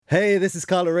Hey, this is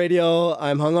Kaala Radio.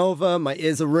 I'm hungover. My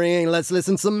ears are ringing. Let's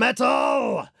listen to some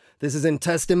metal. This is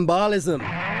Intestinalism.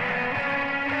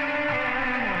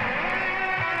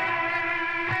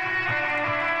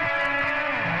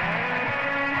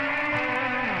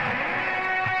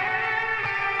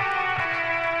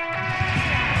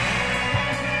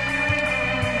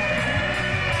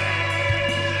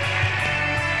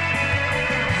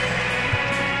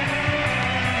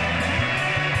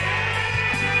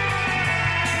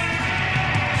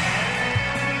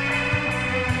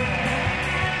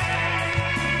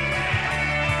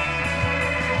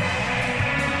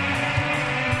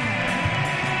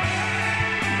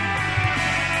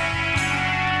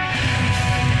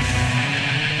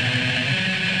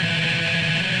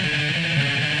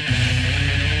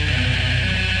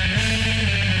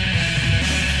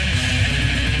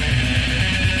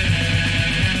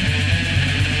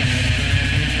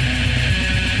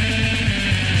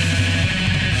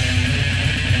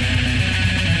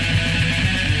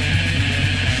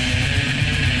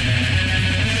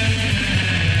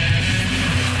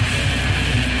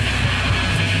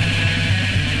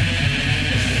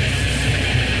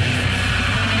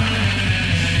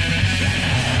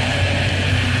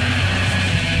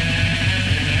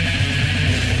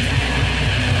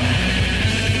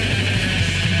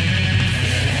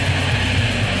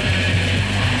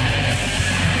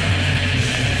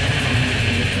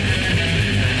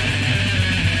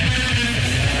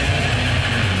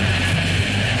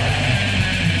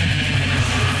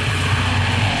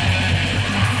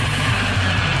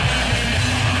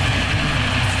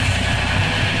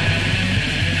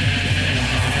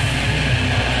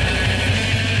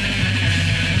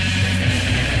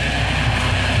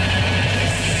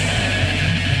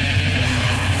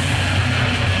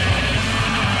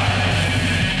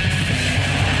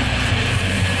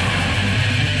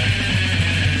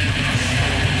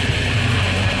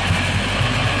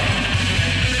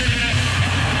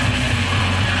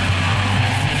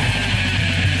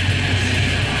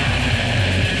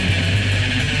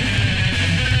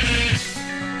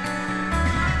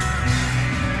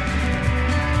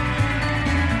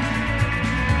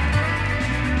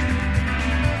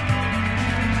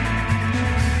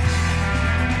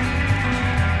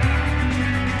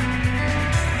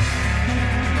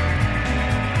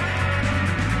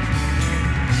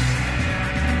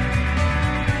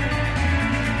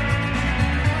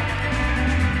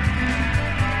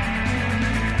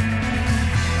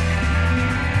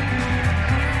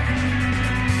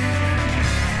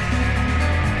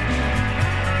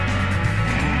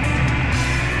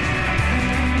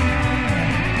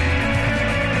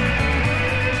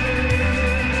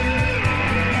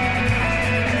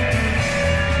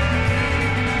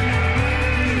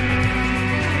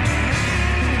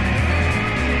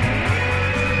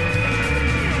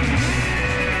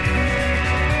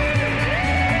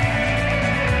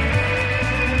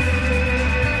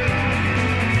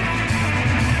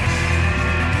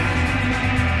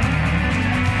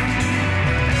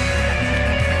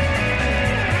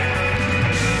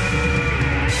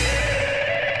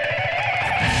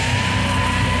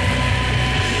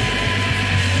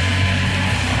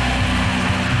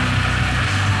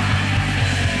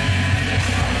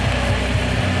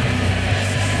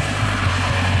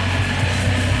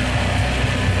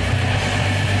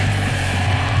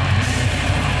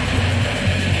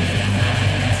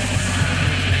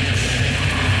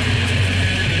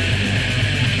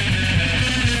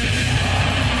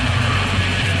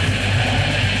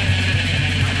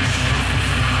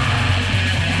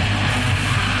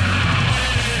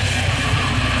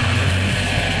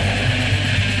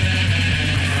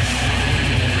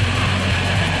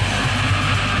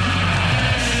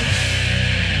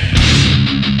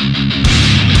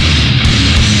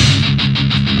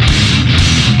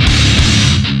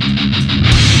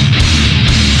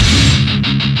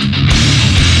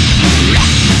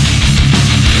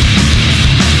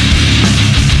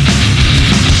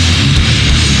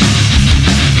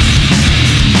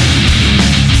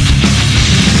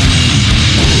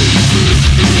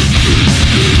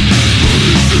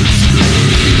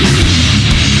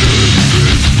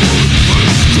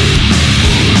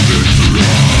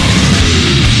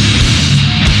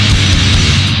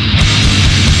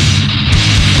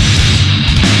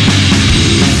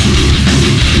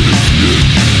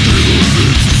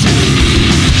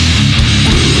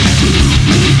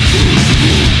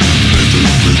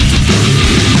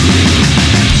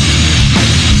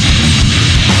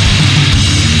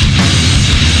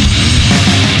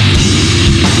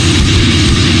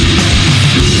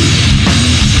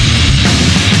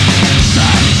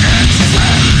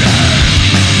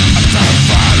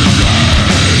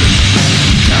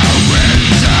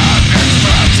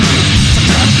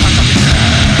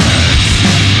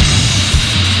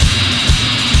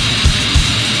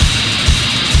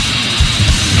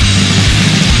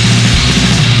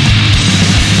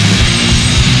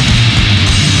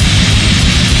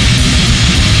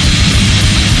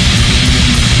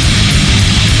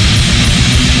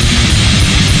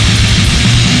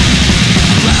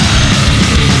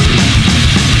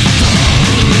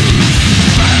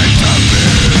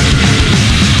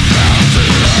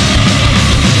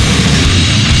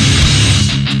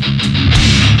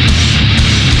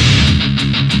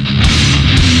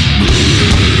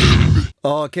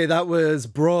 Okay, that was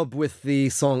Brob with the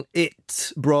song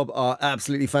It. Brob are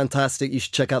absolutely fantastic. You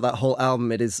should check out that whole album.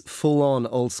 It is full-on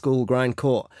old-school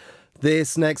grindcore.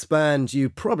 This next band you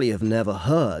probably have never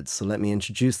heard, so let me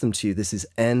introduce them to you. This is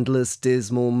Endless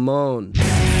Dismal Moan.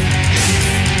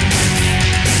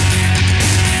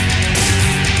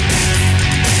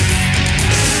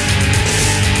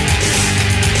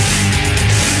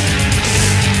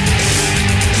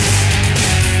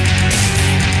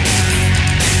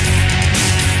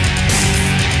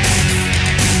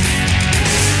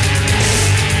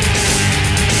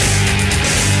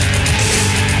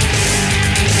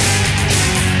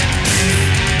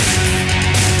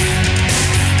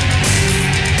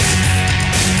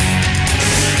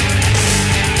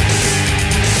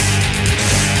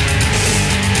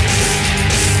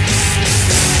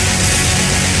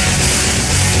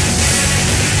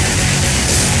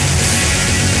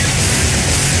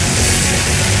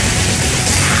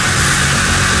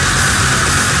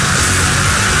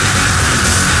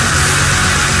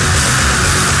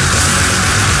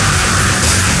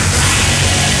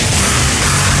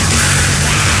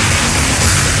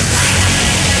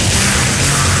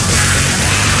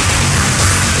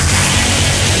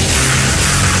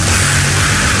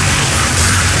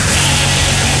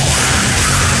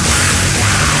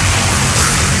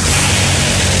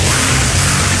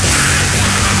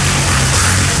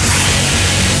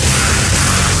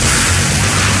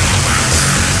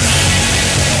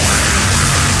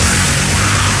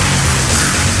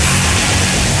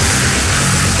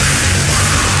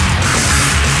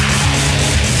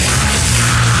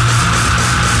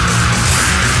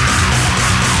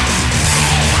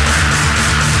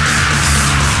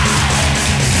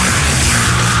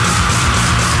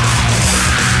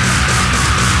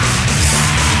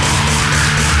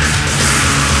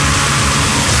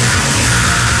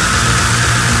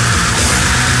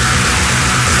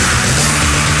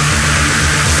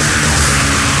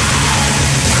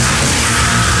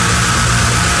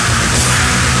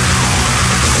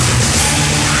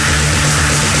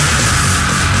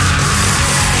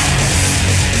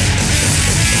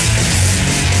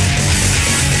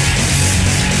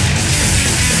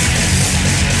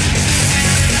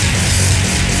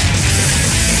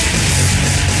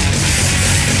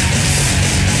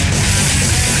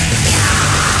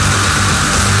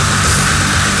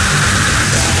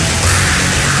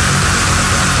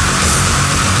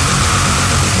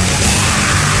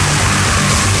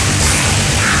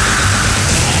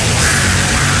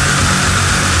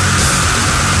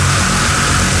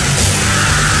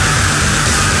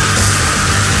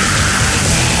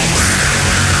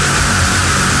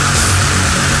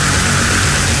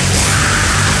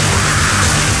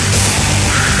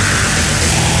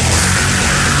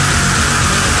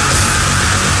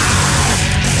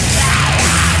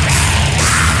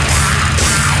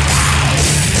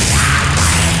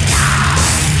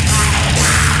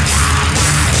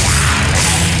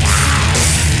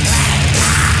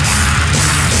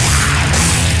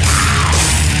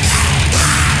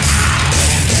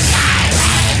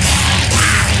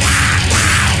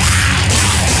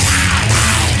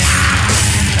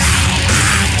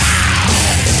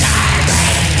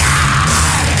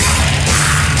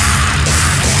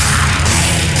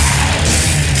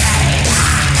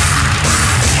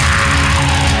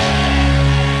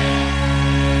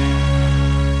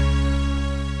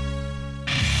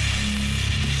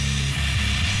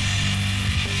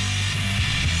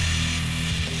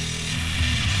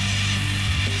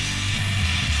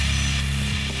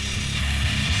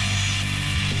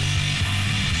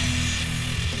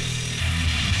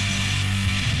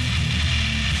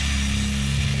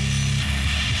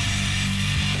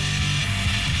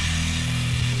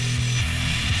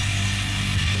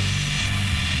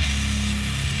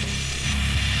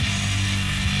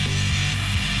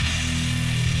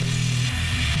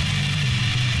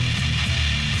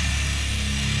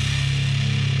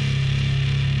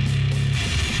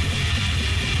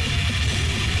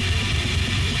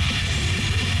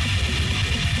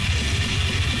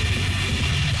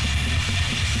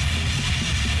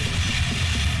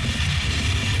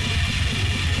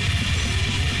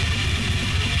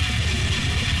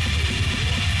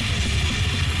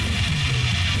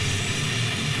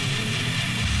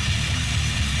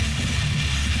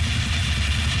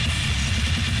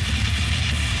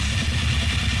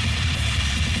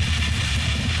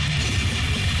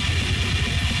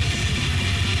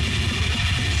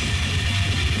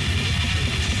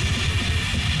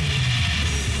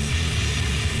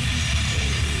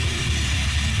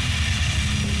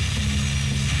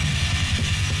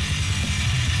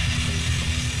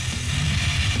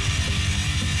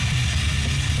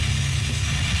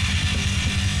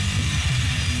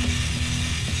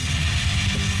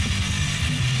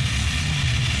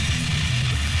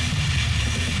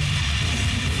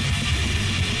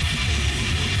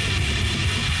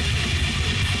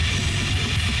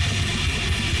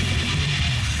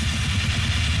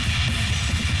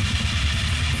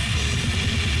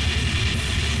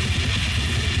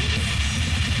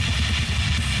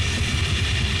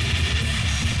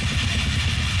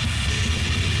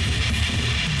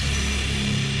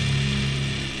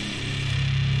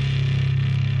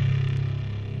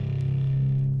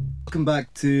 Welcome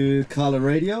back to Kaala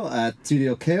Radio at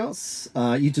Studio Chaos.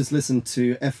 You just listened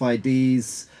to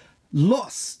F.I.D's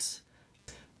Lost.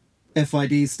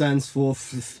 F.I.D stands for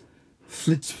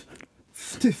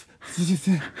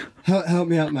help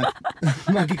me out,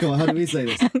 Makiko. How do we say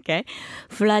this? Okay.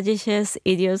 Flagitious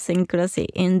Idiosyncrasy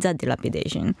in the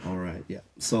Dilapidation. All right, yeah.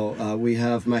 So we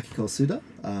have Makiko Suda,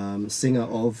 singer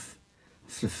of...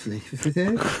 Sorry,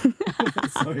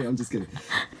 I'm just kidding.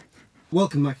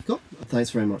 Welcome, Makiko. Thanks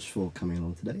very much for coming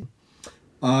along today.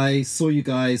 I saw you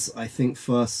guys, I think,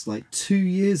 first like 2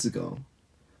 years ago.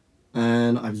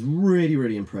 And I was really,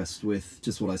 really impressed with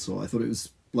just what I saw. I thought it was,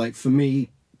 like, for me,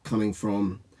 coming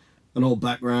from an old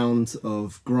background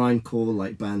of grindcore,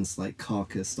 like bands like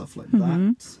Carcass, stuff like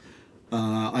that.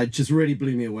 It just really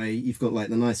blew me away. You've got, like,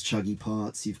 the nice chuggy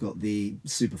parts. You've got the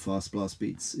super fast blast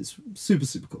beats. It's super,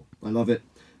 super cool. I love it.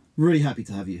 Really happy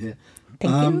to have you here.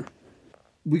 Thank you.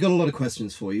 We got a lot of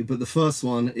questions for you, but the first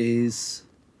one is,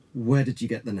 where did you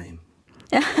get the name?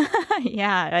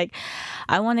 Yeah, like,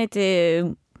 I wanted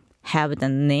to have the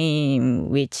name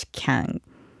which can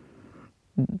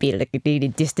be like really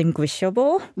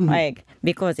distinguishable, like,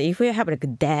 because if we have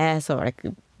like death or like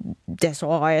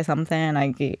destroy or something,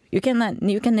 like you can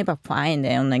never find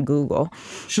it on like Google.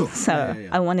 Sure. So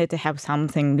I wanted to have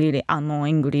something really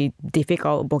annoyingly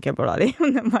difficult vocabulary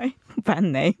on my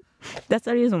band name. That's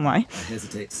the reason why. I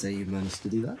hesitate to say you managed to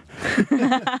do that.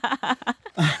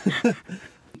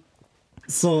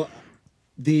 So,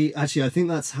 I think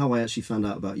that's how I actually found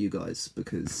out about you guys,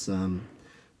 because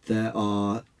there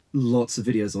are lots of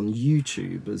videos on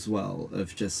YouTube as well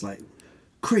of just like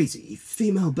crazy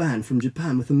female band from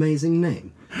Japan with amazing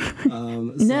name.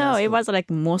 No, it was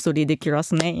like most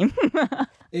ridiculous name.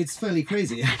 It's fairly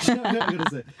crazy, actually. I'm gonna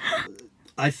say.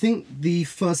 I think the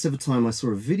first ever time I saw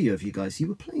a video of you guys, you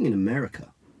were playing in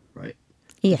America, right?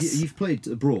 Yes. You've played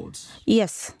abroad.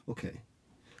 Yes. Okay.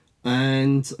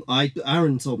 And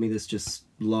Aaron told me this just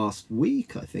last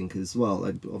week, I think, as well,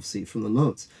 obviously from the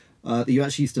notes, that you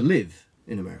actually used to live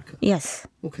in America. Yes.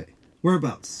 Okay.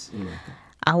 Whereabouts in America?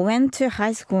 I went to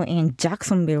high school in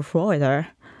Jacksonville,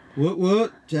 Florida.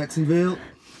 What? Jacksonville?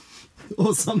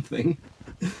 Or something.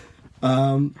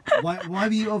 Why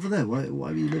were you over there? Why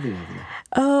were you living over there?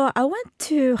 I went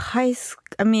to high school.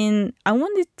 I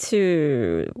wanted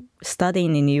to study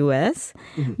in the US,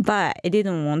 but I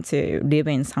didn't want to live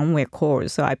in somewhere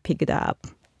cold, so I picked up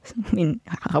in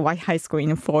Hawaii High School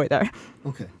in Florida.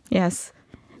 Okay. Yes.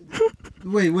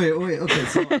 Wait. Okay,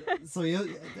 so yeah.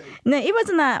 No, it was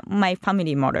not my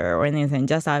family mother or anything.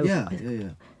 Just I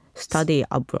study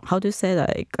abroad. How do you say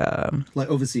that? Like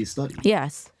overseas study?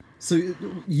 Yes. So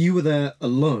you were there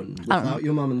alone without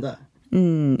your mum and dad?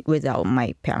 Without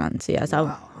my parents, yes.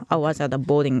 Wow. I was at a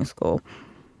boarding school.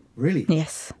 Really?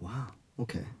 Yes. Wow.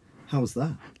 Okay. How was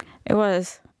that? It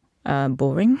was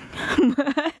boring.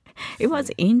 It was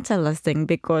interesting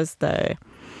because the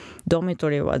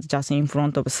dormitory was just in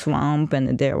front of a swamp,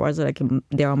 and there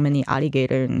are many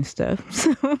alligators and stuff.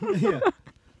 So. Yeah.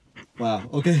 Wow.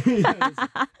 Okay. It's like,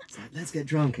 let's get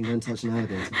drunk and go and touch an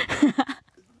alligator.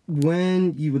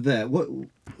 When you were there, what,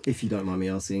 if you don't mind me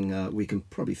asking, we can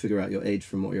probably figure out your age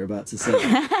from what you're about to say.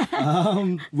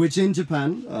 Which in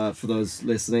Japan, for those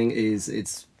listening,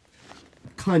 it's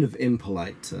kind of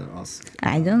impolite to ask.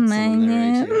 I don't mind it.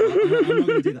 I'm not going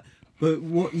to do that. But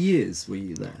what years were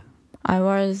you there? I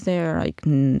was there like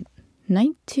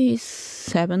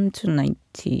 97 to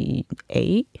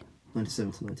 98.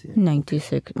 97 to 98.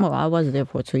 96. Well, I was there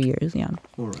for 2 years, yeah.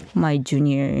 All right. My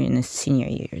junior and senior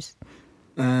years.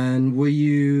 And were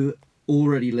you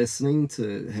already listening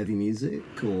to heavy music,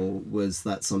 or was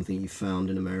that something you found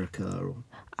in America? Or?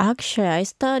 Actually, I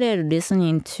started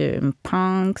listening to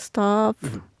punk stuff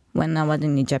when I was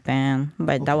in Japan,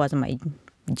 but that was my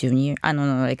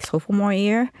sophomore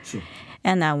year. Sure.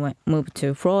 And I moved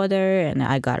to Florida, and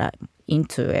I got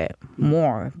into it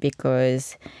more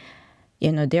because,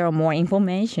 there are more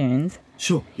information.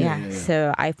 Sure. Yeah.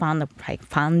 So I found like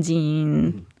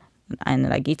fanzine. And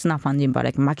like it's not fanzine, but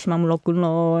like maximum rock and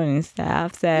roll and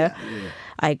stuff. So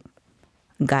I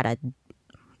got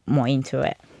more into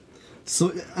it.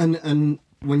 So and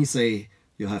when you say,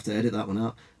 you'll have to edit that one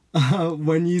out.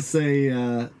 When you say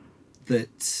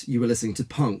that you were listening to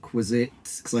punk, was it?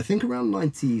 Because I think around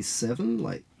 97,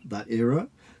 like that era,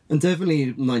 and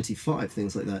definitely 95,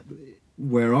 things like that.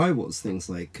 Where I was, things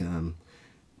like.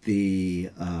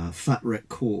 The Fat Wreck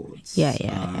Chords,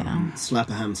 Slap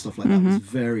a Ham, stuff like that was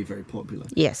very, very popular.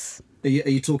 Yes. Are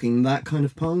you talking that kind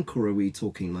of punk, or are we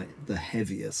talking like the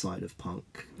heavier side of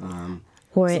punk? I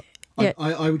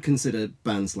would consider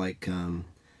bands like,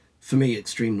 for me,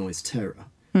 Extreme Noise Terror.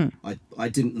 I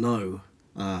didn't know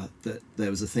that there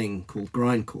was a thing called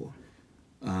grindcore.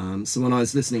 So when I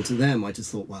was listening to them, I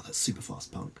just thought, wow, that's super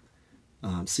fast punk,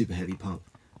 super heavy punk.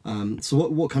 So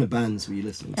what kind of bands were you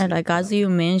listening to? And like as you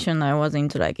mentioned, I was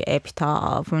into like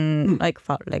Epitaph and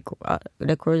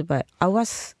records, but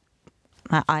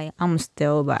I am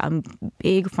still, but I'm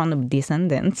big fan of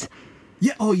Descendants.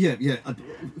 Yeah. Oh yeah.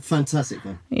 Fantastic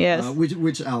man. Yes.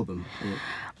 Which album? Yeah.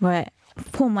 But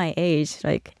for my age,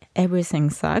 like everything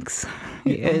sucks.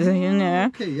 Yes, you know.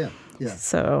 Okay. Yeah.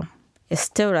 So it's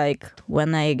still like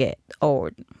when I get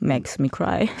old, makes me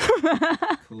cry.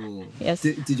 Cool. Yes.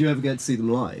 Did you ever get to see them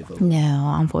live? Or?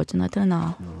 No, unfortunately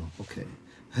no. No. Okay.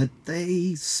 Had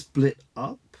they split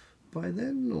up by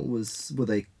then, or were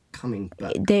they coming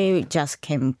back? They just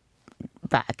came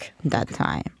back that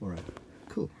time. All right.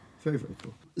 Cool. Very, very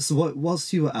cool. So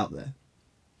whilst you were out there,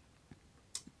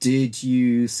 did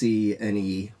you see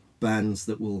any bands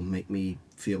that will make me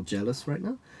feel jealous right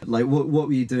now? Like, what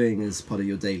were you doing as part of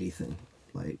your daily thing?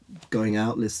 Like, going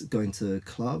out, going to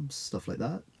clubs, stuff like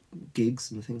that?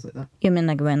 Gigs and things like that? You mean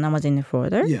like when I was in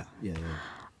Florida? Yeah.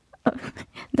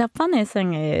 The funny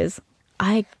thing is,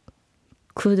 I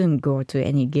couldn't go to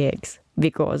any gigs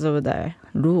because of the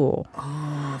rule.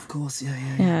 Oh, of course, yeah.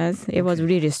 Yes, it was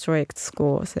really strict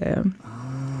school, so...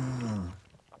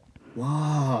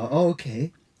 Wow,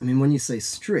 okay. I mean, when you say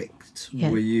strict, Yeah.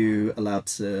 were you allowed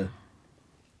to,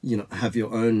 have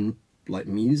your own, like,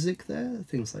 music there?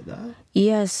 Things like that?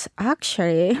 Yes,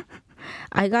 actually,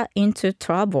 I got into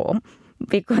trouble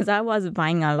because I was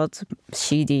buying a lot of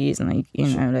CDs,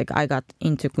 and like I got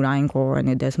into grindcore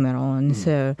and death metal, and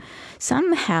so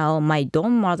somehow my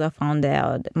dorm mother found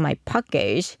out my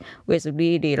package with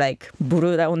really like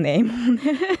brutal name on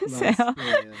it. Nice. So,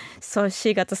 Yeah. so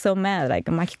she got so mad, like,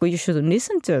 Makiko, you shouldn't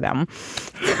listen to them.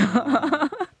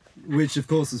 Which, of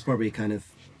course, is probably kind of,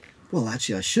 well,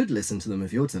 actually, I should listen to them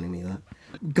if you're telling me that.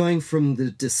 Going from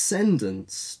the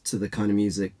Descendants to the kind of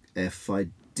music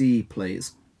F.I.D.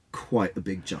 plays quite a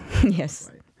big jump. Yes.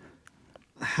 Right?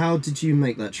 How did you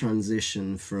make that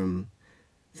transition from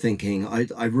thinking,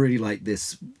 I really like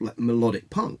this like melodic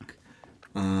punk,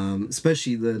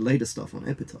 especially the later stuff on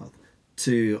Epitaph,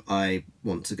 to I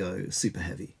want to go super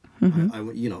heavy.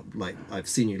 Like I've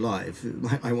seen you live.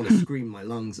 I want to scream my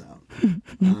lungs out.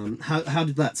 How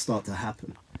did that start to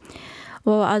happen?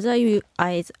 Well, as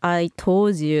I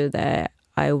told you that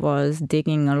I was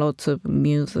digging a lot of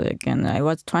music and I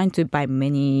was trying to buy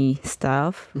many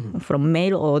stuff from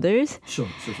mail orders. Sure.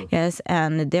 Yes,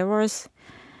 and there was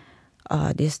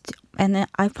this, and then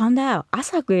I found out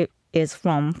Asaku is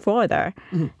from Florida,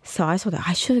 so I thought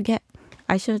I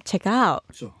should check out.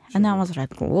 Sure. And I was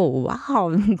like, oh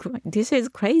wow, this is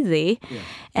crazy. Yeah.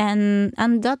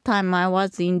 And that time I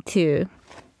was into,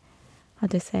 how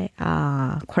to say,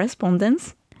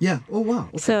 correspondence. Yeah. Oh wow.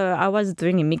 Okay. So I was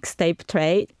doing a mixtape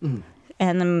trade,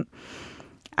 and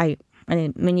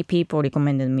many people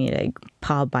recommended me like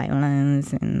power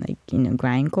violence and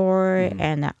grindcore,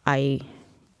 and I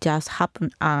just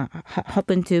happened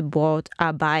to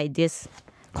buy this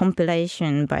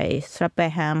compilation by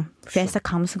Strapham, Fiesta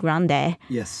Comes Grande.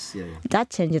 Yes. Yeah.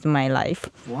 That changed my life.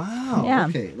 Wow. Yeah.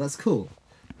 Okay, that's cool.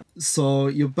 So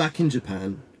you're back in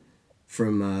Japan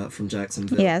from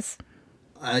Jacksonville. Yes.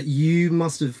 You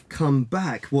must have come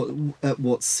back at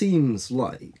what seems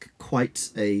like quite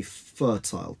a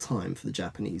fertile time for the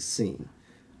Japanese scene.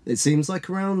 It seems like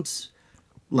around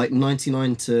like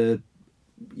 99 to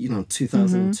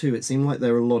 2002. It seemed like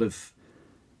there were a lot of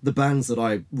the bands that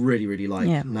I really, really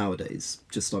like nowadays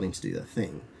just starting to do their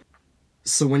thing.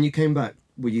 So when you came back,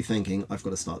 were you thinking, I've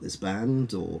got to start this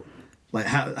band? Or like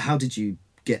how did you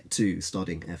get to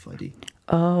starting F.I.D?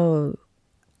 Oh,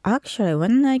 actually,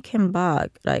 when I came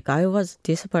back, like I was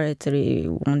desperately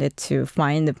wanted to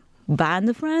find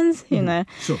band friends,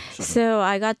 Sure. So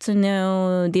I got to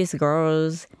know these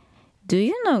girls. Do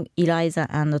you know Eliza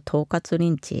and Sokatsu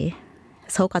Rinchi?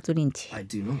 I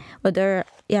do not. But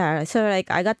so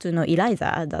like I got to know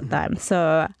Eliza at that time.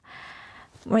 So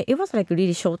it was like a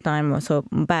really short time or so,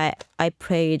 but I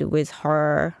played with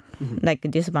her, like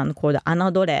this band called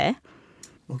Anadore.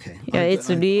 Okay. Yeah, it's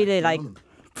really like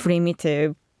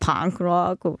primitive punk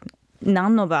rock.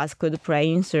 None of us could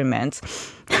play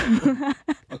instruments.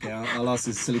 Okay, I'll ask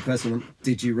this silly question.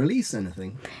 Did you release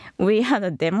anything? We had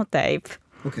a demo tape.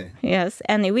 Okay. Yes,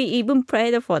 and we even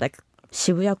played for like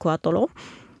Shibuya Quattro.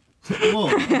 Whoa.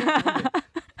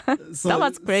 So, That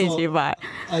was crazy, but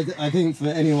I think for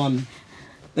anyone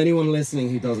listening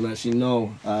who doesn't actually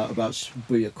know about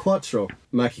Shibuya Quattro,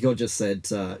 Makiko just said,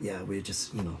 we're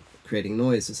just, creating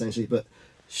noise essentially. But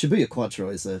Shibuya Quattro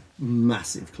is a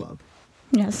massive club.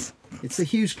 yes. It's a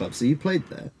huge club. So you played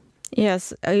there.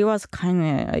 Yes, it was kind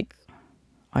of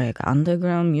like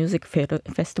underground music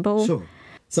festival. Sure.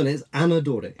 So it's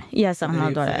Anadore. Yes, For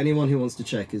Anadore. anyone who wants to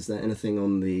check, is there anything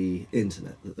on the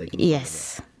internet that they can find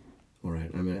Yes. about? All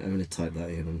right, I'm gonna type that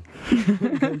in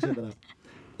and go and check that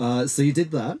out. So you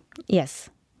did that, Yes.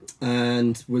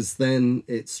 and was then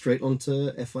it straight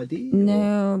onto F.I.D?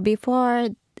 No, before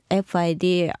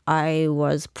F.I.D, I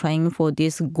was playing for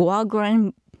this Goa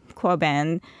grindcore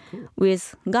band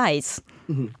with guys.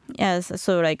 Yes,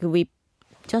 so like we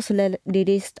just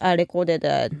recorded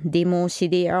a demo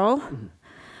CDR.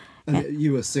 And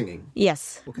you were singing?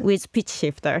 Yes, with pitch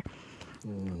shifter.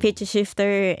 Pitch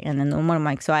shifter and a normal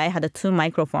mic. So I had 2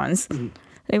 microphones.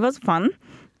 It was fun.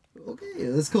 Okay,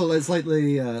 that's cool. It's like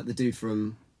the dude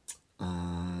from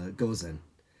Gozen.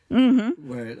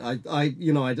 Where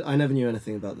I never knew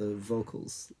anything about the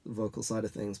vocal side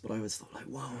of things, but I always thought like,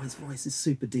 wow, his voice is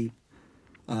super deep.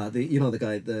 The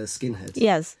guy, the skinhead.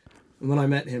 Yes. And when I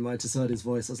met him, I just heard his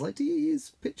voice. I was like, do you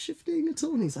use pitch shifting at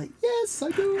all? And he's like, yes,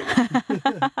 I do.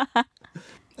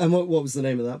 And what was the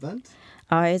name of that band?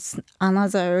 It's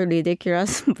another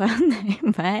ridiculous band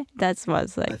name, but that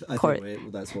was like I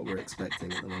think that's what we're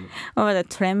expecting at the moment. Oh, the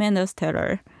Tremendous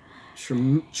Terror.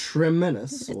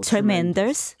 Tremendous? Or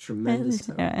Tremendous. Tremendous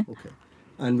Terror. Yeah. Okay.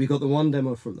 And we got the one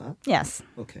demo from that. Yes.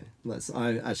 Okay.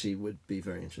 I actually would be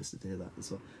very interested to hear that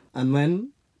as well. And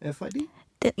then F.I.D?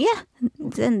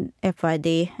 Then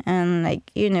F.I.D. And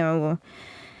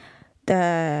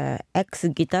the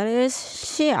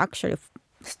ex-guitarist, she actually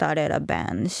started a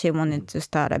band. She wanted to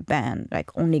start a band, like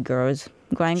only girls,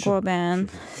 grindcore band.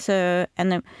 So,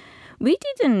 and we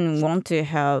didn't want to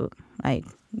have like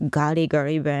gully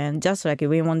band, just like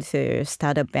we want to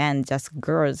start a band, just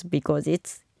girls, because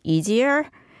it's easier.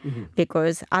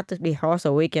 Because at the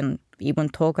rehearsal, we can even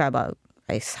talk about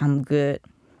like some good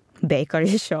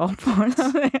bakery shop or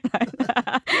something like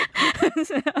that.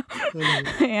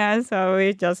 So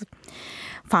we just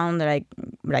found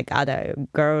like other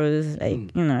girls,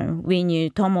 we knew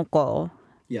Tomoko,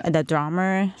 the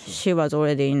drummer. She was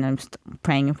already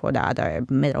playing for the other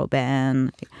metal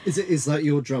band. Is that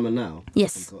your drummer now?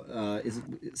 Yes. Is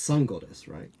it Sun Goddess,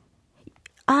 right?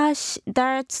 That's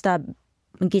the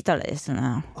guitarist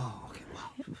now. Oh, okay.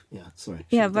 Wow. Yeah, sorry.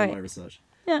 But done my research.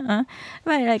 Yeah,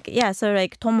 but so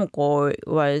Tomoko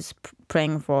was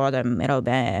playing for the metal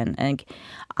band, and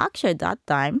actually that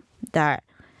time that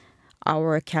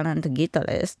our current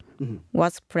guitarist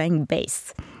was playing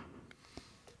bass.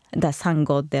 The Sun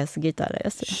Goddess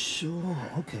guitarist. Sure.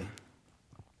 Okay.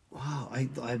 Wow.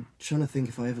 I'm trying to think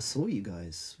if I ever saw you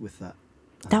guys with that.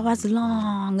 That was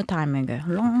long time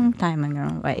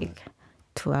ago, like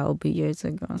 12 years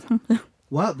ago or something.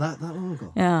 Wow, that long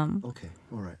ago? Yeah. Okay,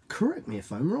 all right. Correct me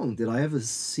if I'm wrong. Did I ever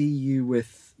see you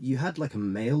you had like a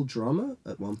male drummer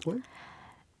at one point?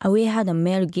 We had a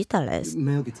male guitarist.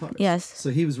 Male guitarist? Yes.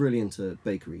 So he was really into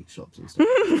bakery shops and stuff?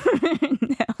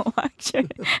 No, actually.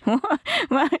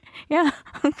 Yeah.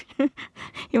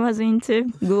 He was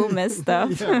into gourmet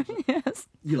stuff. Yes.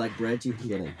 You like bread, you can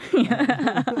get in.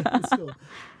 Yeah. Cool.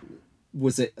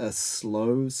 Was it a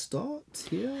slow start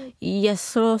here? Yes,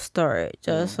 slow start.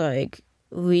 Just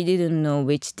we didn't know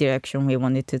which direction we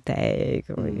wanted to take.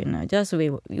 Or,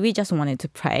 we just wanted to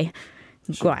play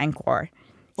grindcore.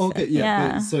 Okay,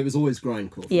 yeah. So it was always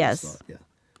grindcore from the start. Yeah.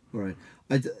 All right.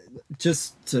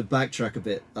 Just to backtrack a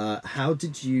bit, how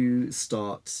did you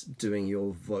start doing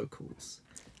your vocals?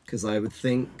 Because I would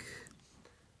think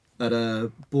at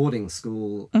a boarding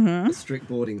school, a strict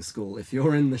boarding school, if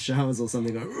you're in the showers or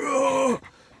something, going,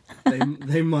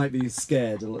 they might be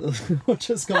scared a little, or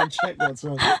just go and check what's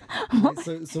wrong.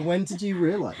 So when did you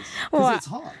realise? Because it's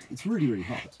hard. It's really, really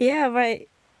hard. Yeah, but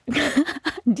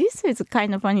this is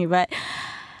kind of funny, but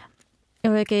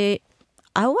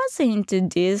I was into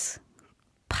this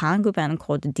punk band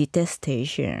called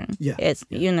Detestation. Yeah. It's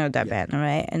the band,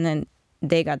 right? And then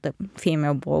they got the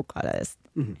female vocalist.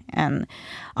 And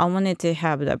I wanted to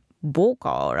have the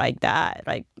vocal like that,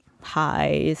 like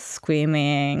high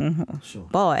screaming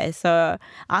voice. So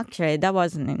actually that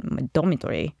wasn't in my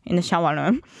dormitory, in the shower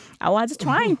room. I was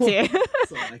trying to.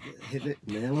 So hit it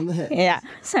nail on the head. Yeah,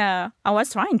 so I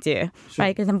was trying to,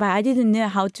 but I didn't know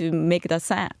how to make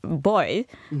the voice.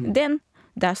 Then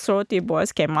the throaty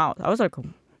voice came out. I was like,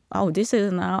 oh, this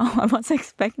is now I was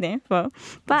expecting for,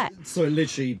 but so it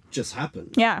literally just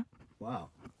happened. Yeah. Wow.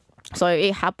 So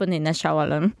it happened in the shower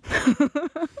room.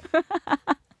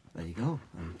 There you go.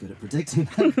 I'm good at predicting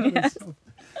that kind of stuff.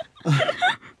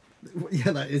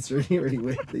 Yeah, that is really, really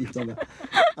weird that you've done that.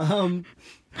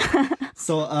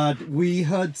 So we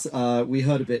heard a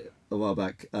bit a while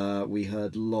back. We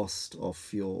heard "Lost"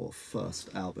 off your first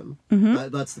album.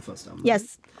 That's the first album.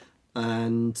 Yes.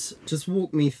 And just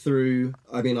walk me through.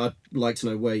 I mean, I'd like to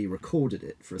know where you recorded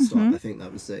it for a start. I think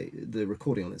that was the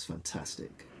recording on it's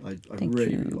fantastic. I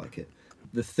really like it.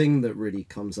 The thing that really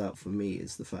comes out for me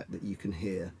is the fact that you can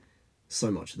hear so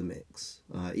much of the mix,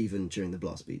 even during the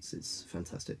blast beats. It's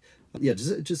fantastic. Yeah,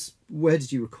 just where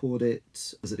did you record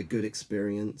it? Was it a good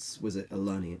experience? Was it a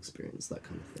learning experience? That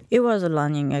kind of thing. It was a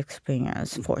learning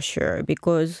experience for sure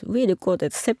because we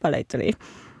recorded separately.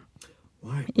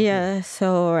 Right. Yeah,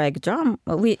 so like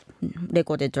we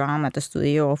recorded drum at the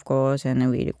studio, of course, and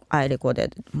I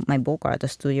recorded my vocal at the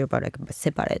studio, but like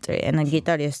separately. And the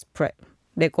guitarist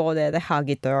recorded her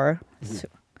guitar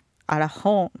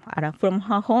from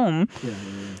her home,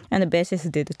 and the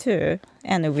bassist did too.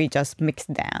 And we just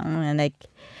mixed down, and like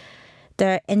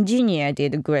the engineer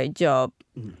did a great job.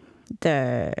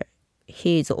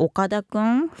 He's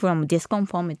Okada-kun from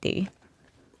Disconformity.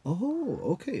 Oh,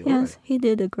 okay. Yes, he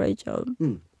did a great job.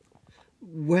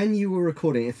 When you were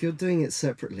recording, if you're doing it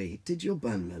separately, did your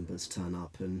band members turn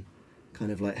up and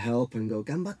kind of like help and go,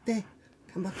 "Ganbatte,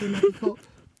 Makiko"?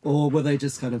 Or were they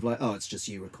just kind of like, "Oh, it's just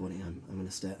you recording, I'm going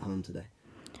to stay at home today"?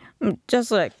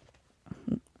 Just like,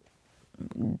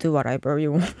 do whatever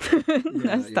you want.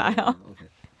 That style. Okay.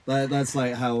 That's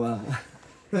like how...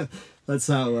 that's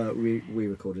how we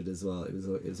recorded as well. It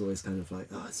was always kind of like,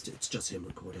 "Oh, it's just him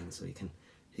recording, so he can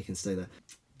stay there."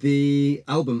 The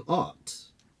album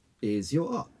art is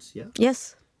your art, yeah?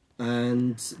 Yes.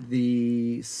 And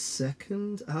the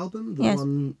second album, the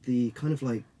one, the kind of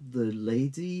like the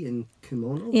lady in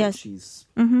kimono, yes, she's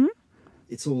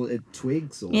it's all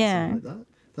twigs or something like that.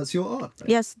 That's your art, right?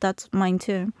 Yes, that's mine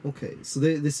too. Okay, so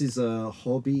this is a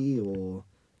hobby or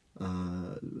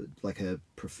like a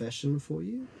profession for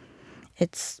you?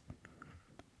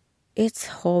 It's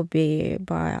hobby,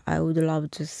 but I would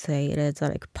love to say it's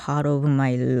like part of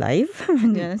my life.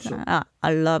 Sure.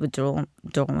 I love drawing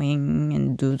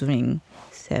and doodling.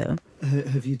 So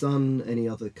have you done any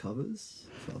other covers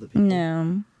for other people?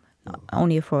 No,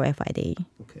 only for F.I.D.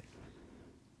 Okay.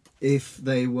 If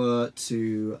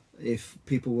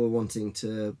people were wanting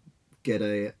to get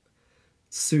a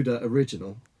Suda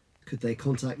original, could they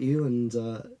contact you and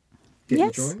get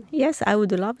you drawing? Yes, I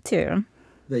would love to.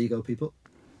 There you go, people.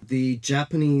 The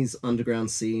Japanese underground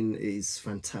scene is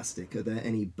fantastic. Are there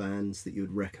any bands that you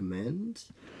would recommend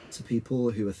to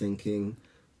people who are thinking,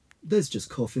 there's just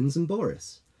Coffins and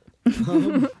Boris?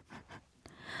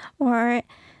 Or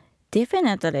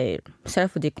definitely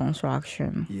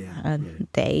self-deconstruction. Yeah.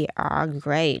 They are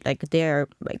great. Like they're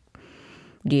like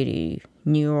really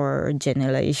newer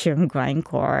generation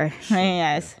grindcore. Sure,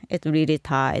 yes, it's really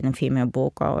tight and female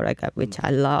vocal, like which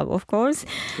I love, of course.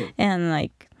 Cool. And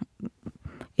like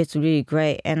it's really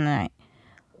great. And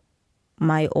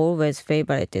my always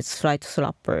favorite is Slight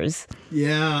Slappers.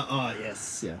 Yeah. Oh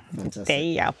yes. Yeah. Fantastic.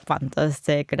 They are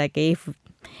fantastic. Like if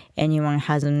anyone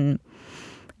hasn't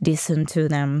listened to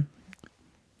them,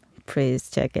 please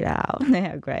check it out. They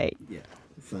are great. Yeah.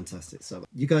 Fantastic. So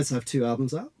you guys have 2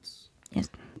 albums out? Yes.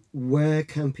 Where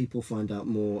can people find out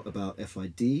more about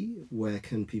F.I.D? Where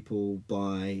can people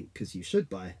buy, because you should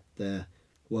buy their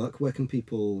work, where can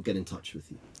people get in touch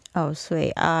with you? Oh,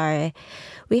 sweet.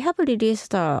 We have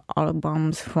released our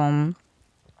albums from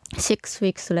 6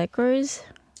 Weeks Records.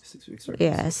 6 Weeks Records?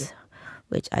 Yes, okay.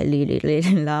 Which I really,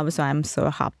 really love. So I'm so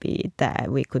happy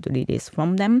that we could release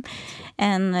from them.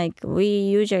 And like we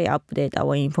usually update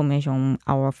our information on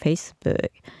our Facebook.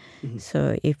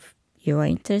 So if you are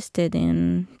interested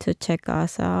in to check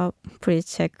us out, please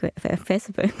check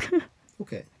Facebook.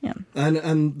 Okay. Yeah.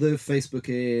 And the Facebook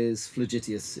is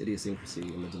Flagitious Idiosyncrasy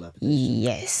and the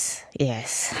Dilapidation.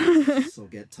 Yes. So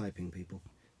get typing, people.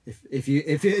 If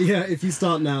you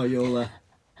start now, you'll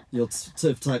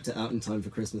have typed it out in time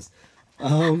for Christmas.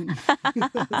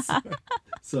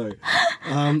 Sorry.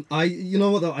 You know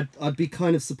what though? I'd be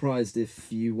kind of surprised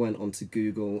if you went onto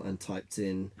Google and typed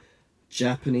in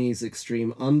Japanese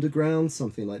extreme underground,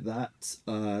 something like that.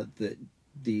 That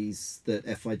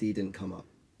F.I.D didn't come up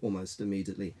almost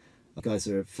immediately. You guys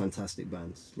are a fantastic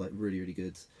band, like really, really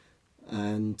good.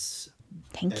 And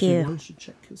Thank you. Everyone should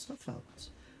check your stuff out.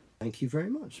 Thank you very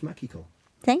much, Makiko.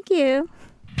 Thank you.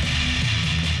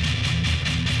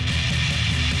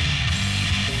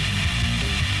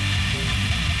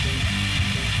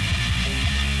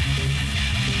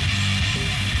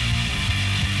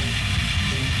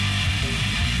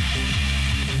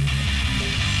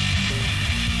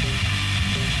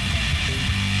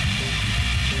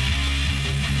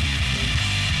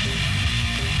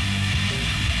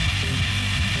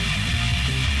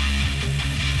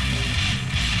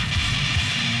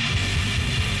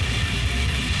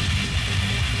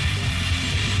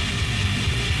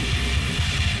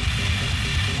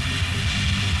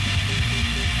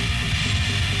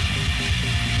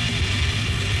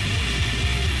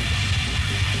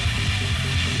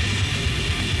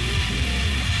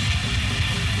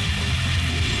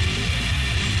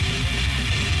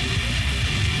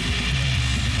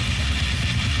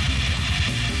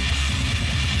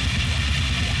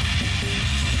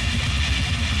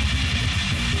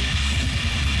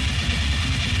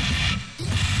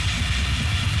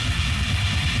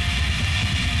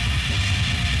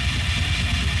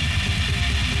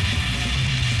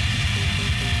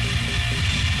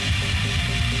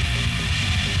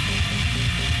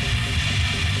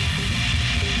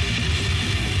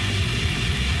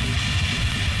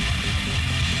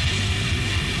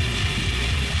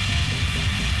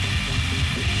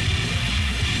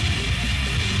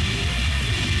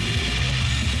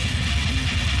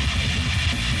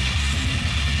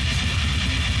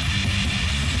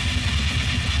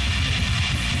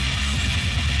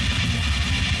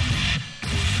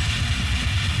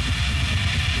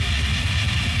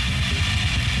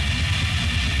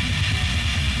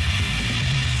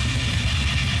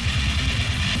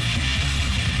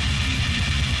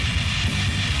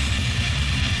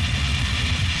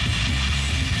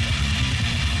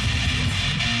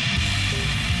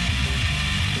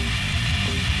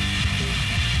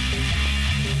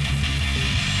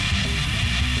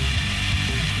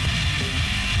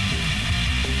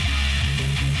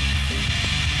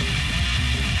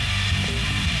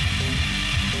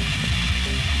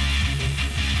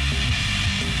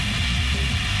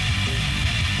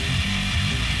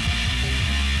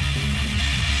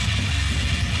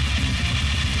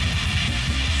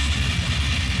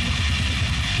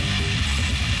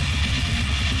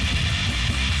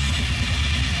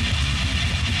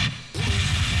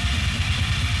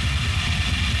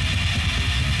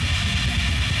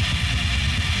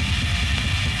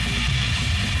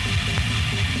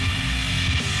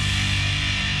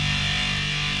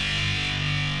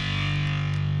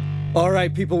 All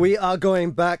right, people, we are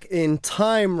going back in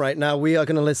time right now. We are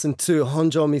going to listen to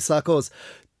Honjo Misako's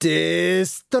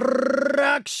Distraction.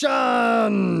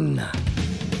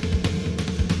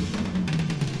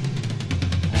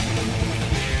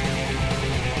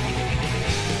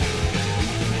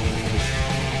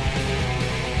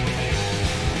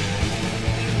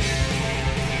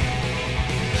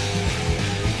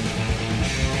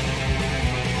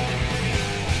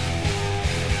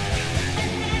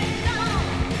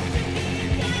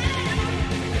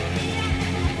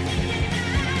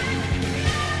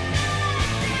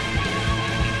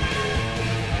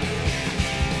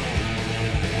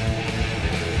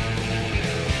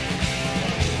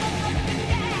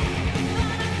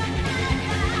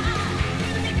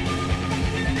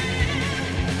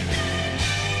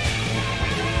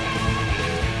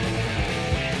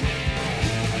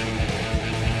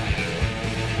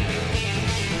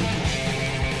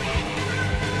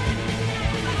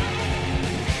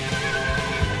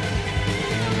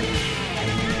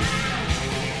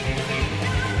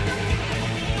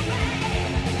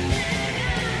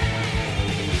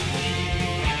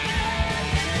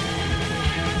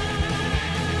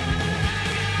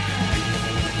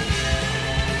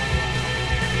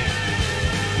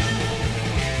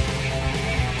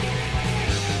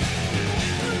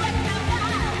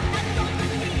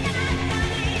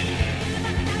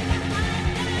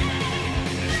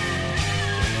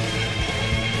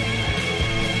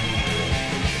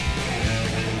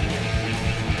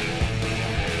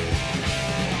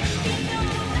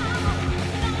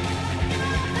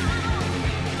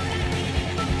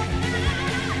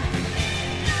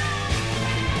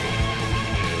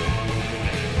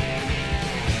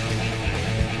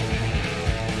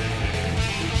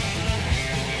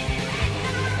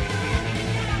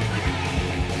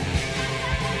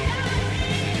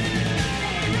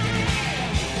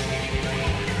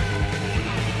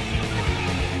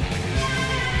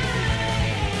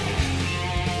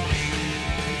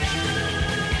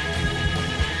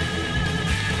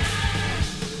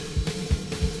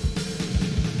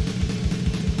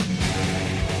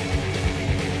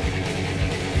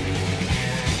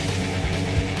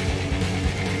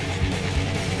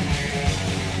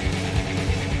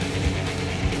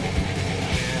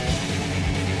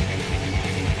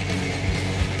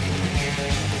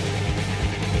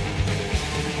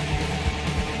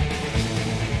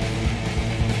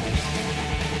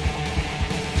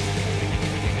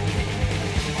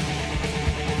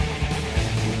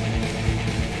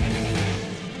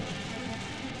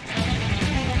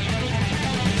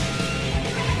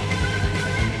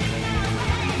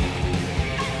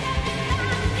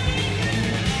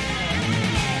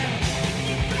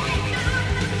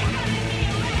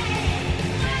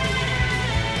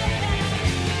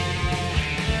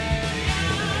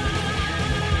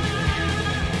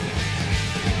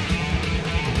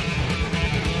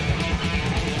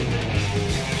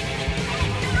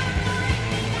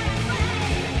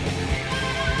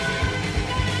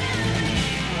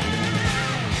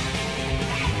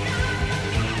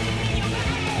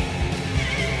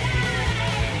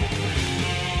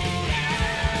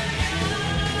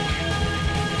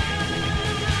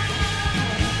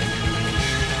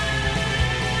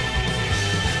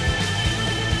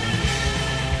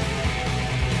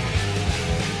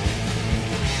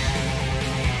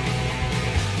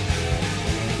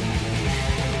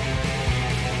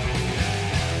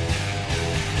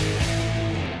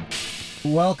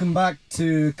 Welcome back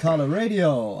to Kaala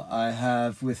Radio. I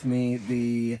have with me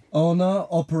the owner,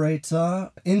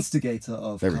 operator, instigator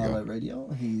of Kaala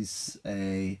Radio. He's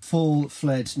a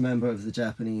full-fledged member of the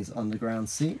Japanese underground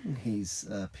scene. He's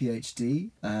a PhD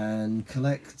and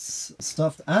collects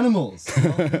stuffed animals.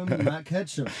 Welcome, Matt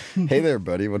Ketchum. Hey there,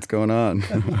 buddy. What's going on?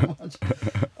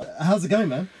 How's it going,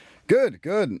 man? Good.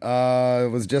 I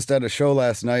was just at a show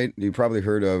last night. You probably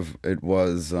heard of it.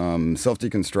 Was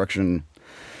Self-Deconstruction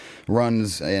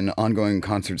runs an ongoing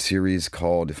concert series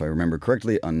called, if I remember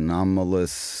correctly,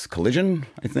 Anomalous Collision,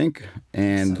 I think.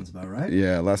 And sounds about right.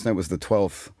 Yeah, last night was the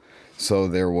 12th. So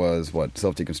there was,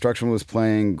 Self-Deconstruction was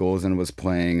playing, Gozen was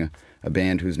playing, a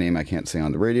band whose name I can't say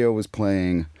on the radio was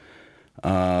playing. Who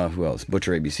else?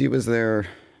 Butcher ABC was there.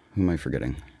 Who am I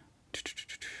forgetting?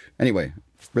 Anyway,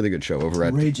 really good show over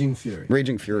at Raging Fury.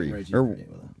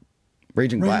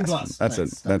 Raging Blast. That's it.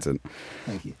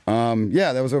 Thank you.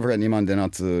 Yeah, that was over at Niman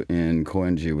Denatsu in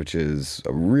Koenji, which is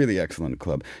a really excellent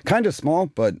club. Kind of small,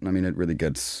 but I mean, it really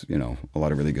gets, a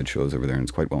lot of really good shows over there, and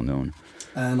it's quite well known.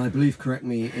 And I believe, correct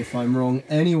me if I'm wrong,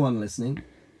 anyone listening,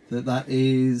 that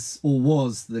is or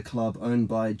was the club owned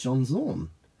by John Zorn.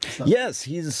 Yes,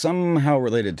 he's somehow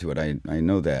related to it. I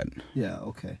know that. Yeah,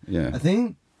 okay. Yeah. I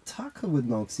think Taka would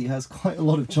know because he has quite a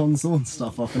lot of John Zorn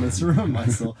stuff up in his room, I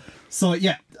saw. So,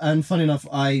 yeah, and funny enough,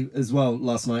 I, as well,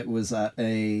 last night was at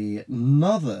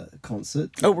another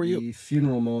concert. Oh, were you? The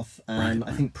Funeral Moth and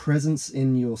I think Presence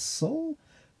in Your Soul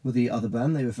were the other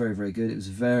band. They were very, very good. It was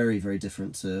very, very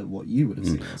different to what you would have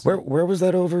seen. Where was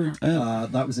that over?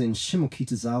 That was in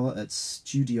Shimokitazawa at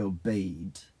Studio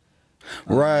Bade.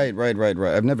 Right.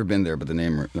 I've never been there, but the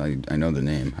name, I know the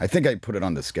name. I think I put it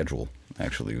on the schedule,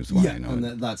 actually, was why I know and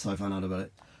it. that's how I found out about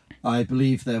it. I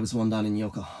believe there was one down in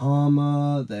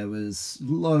Yokohama. There was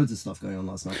loads of stuff going on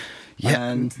last night. Yeah.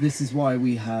 And this is why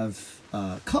we have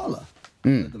Kaala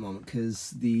at the moment,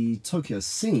 because the Tokyo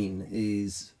scene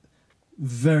is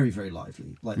very, very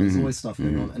lively. Like, there's always stuff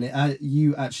going on. And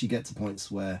you actually get to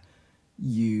points where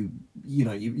you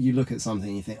look at something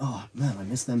and you think, oh man, I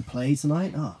missed them play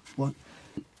tonight. What?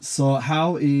 So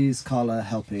how is Kaala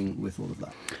helping with all of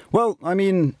that? Well, I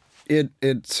mean,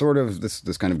 it sort of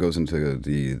this kind of goes into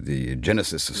the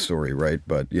Genesis story, right?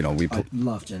 But I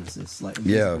love Genesis. Like,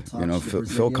 yeah, Touch,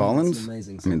 Phil Collins.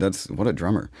 Amazing. I mean, that's what a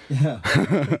drummer. Yeah.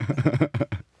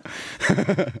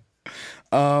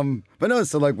 But no,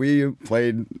 so like we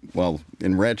played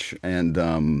in Wretch and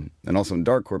also in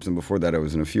Dark Corpse, and before that I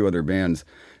was in a few other bands.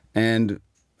 And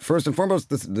first and foremost,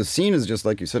 the scene is just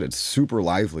like you said, it's super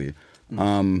lively.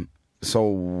 So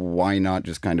why not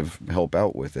just kind of help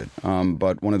out with it?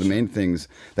 But one of the main things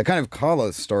that kind of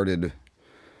Kaala started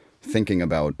thinking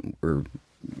about, or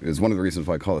is one of the reasons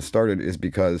why Kaala started, is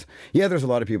because there's a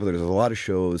lot of people, there's a lot of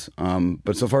shows,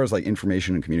 but so far as like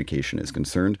information and communication is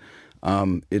concerned,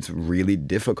 it's really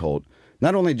difficult,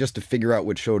 not only just to figure out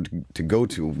which show to go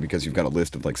to because you've got a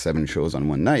list of like 7 shows on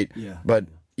one night, but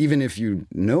even if you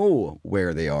know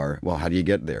where they are, well, how do you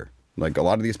get there? Like, a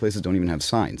lot of these places don't even have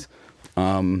signs.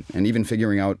 And even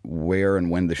figuring out where and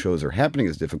when the shows are happening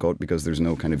is difficult because there's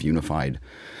no kind of unified,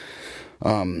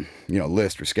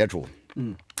 list or schedule.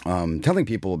 Telling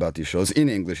people about these shows in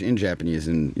English, in Japanese,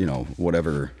 in,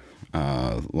 whatever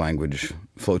language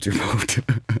floats your boat.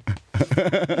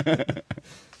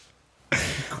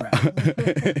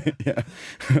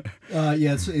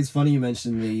 It's funny you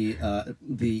mentioned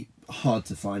the hard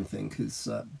to find thing, because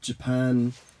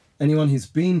Japan, anyone who's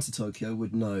been to Tokyo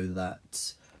would know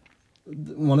that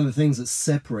one of the things that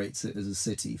separates it as a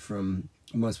city from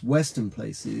most Western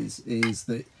places is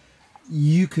that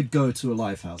you could go to a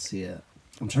live house here.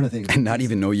 I'm trying to think. And not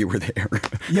even know you were there.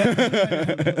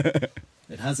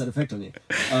 It has that effect on you.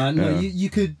 You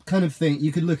could kind of think,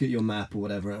 you could look at your map or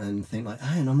whatever and think like,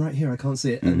 hey, I'm right here, I can't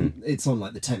see it. And it's on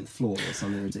like the 10th floor or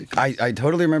something ridiculous. I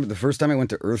totally remember the first time I went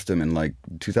to Earthdom in like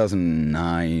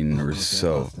 2009 or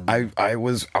so. I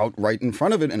was out right in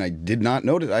front of it and I did not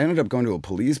notice. I ended up going to a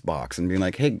police box and being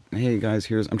like, hey guys,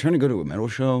 I'm trying to go to a metal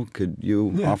show. Could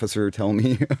you, officer, tell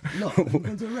me? No, I'm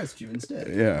going to arrest you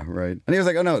instead. Yeah, right. And he was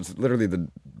like, oh no, it's literally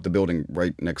the building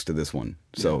right next to this one.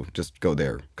 So just go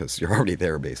there because you're already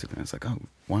there, basically. I was like, oh,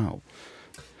 wow.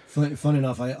 Fun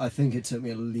enough, I think it took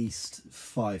me at least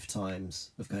 5 times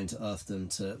of going to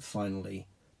Earthdom to finally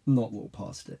not walk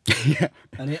past it. Yeah.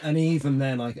 And even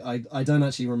then, I don't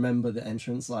actually remember the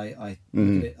entrance. I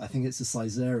think it's a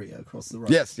Caesarea across the road.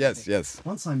 Yes.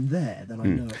 Once I'm there, then I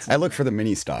know it's... I look for the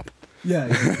mini stop. Yeah.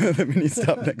 The mini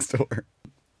stop next door.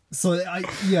 So,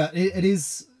 it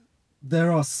is...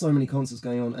 There are so many concerts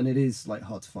going on, and it is like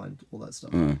hard to find all that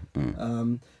stuff.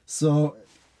 So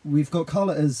we've got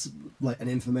Kaala as like an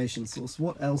information source.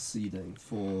 What else are you doing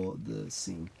for the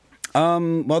scene?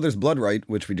 Well, there's Blood Right,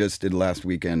 which we just did last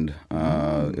weekend.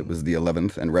 It was the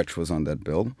 11th, and Wretch was on that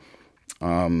bill.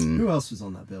 Who else was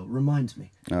on that bill? Remind me.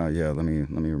 Let me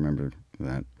remember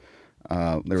that.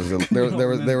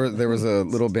 There was a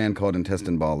little band called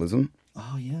Intestine Ballism.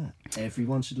 Oh yeah,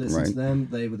 everyone should listen to them.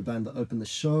 They were the band that opened the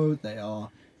show. They are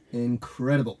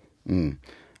incredible. There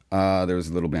was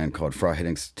a little band called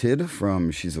Tid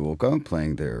from Shizuoka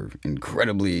playing their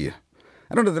incredibly,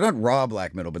 I don't know, they're not raw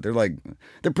black metal, but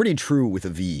they're pretty true with a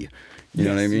V. You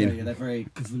know what I mean? Yeah, they're very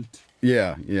gewalt.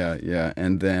 Yeah.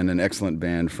 And then an excellent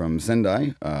band from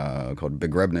Sendai called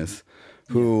Begrebnis,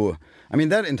 who, I mean,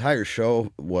 that entire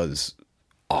show was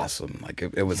awesome. Like,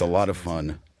 it was a lot of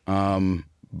fun.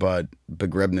 But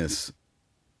Begrebnis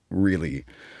really,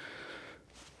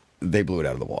 they blew it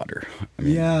out of the water. I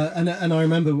mean, yeah, and I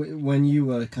remember when you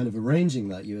were kind of arranging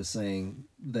that, you were saying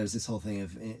there's this whole thing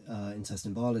of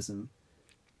intestine ballism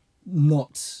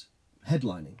not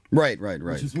headlining. Right.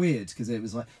 Which was weird, because it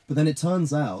was like... But then it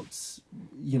turns out,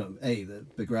 the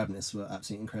Begrebnis were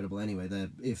absolutely incredible anyway.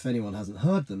 If anyone hasn't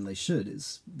heard them, they should.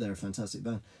 They're a fantastic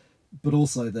band. But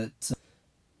also that...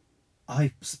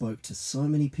 I spoke to so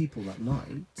many people that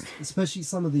night, especially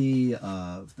some of the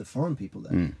foreign people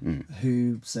there,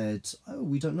 who said, "Oh,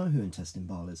 we don't know who intestine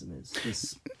bialism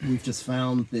is. We've just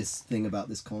found this thing about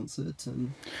this concert,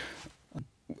 and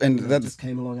that just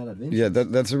came along out of adventure." Yeah,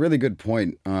 that's a really good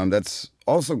point. That's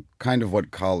also kind of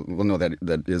what Kaala. Well, no,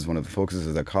 that is one of the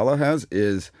focuses that Kaala has.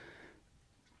 Is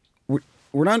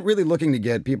we're not really looking to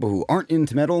get people who aren't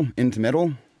into metal.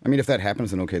 I mean, if that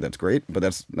happens, then okay, that's great. But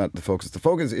that's not the focus. The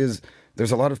focus is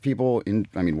there's a lot of people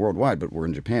worldwide, but we're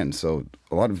in Japan, so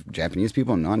a lot of Japanese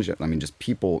people and just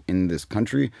people in this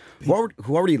country who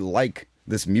already like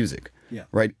this music. Yeah.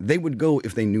 Right. They would go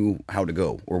if they knew how to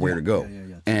go or where to go,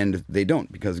 yeah. and they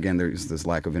don't because again, there's this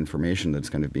lack of information that's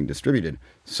kind of being distributed.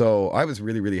 So I was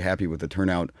really, really happy with the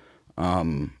turnout.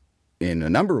 In a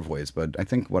number of ways, but I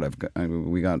think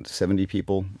we got 70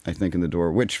 people, I think, in the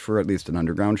door, which for at least an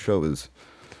underground show is,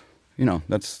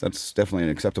 that's definitely an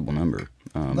acceptable number.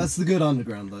 That's the good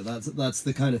underground, though. That's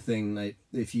the kind of thing that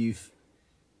if you've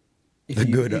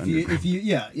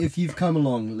come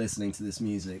along listening to this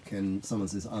music and someone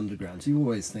says underground, you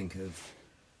always think of,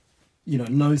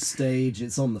 no stage,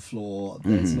 it's on the floor,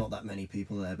 there's not that many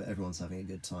people there, but everyone's having a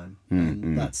good time,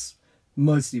 and that's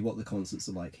mostly what the concerts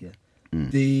are like here.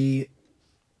 It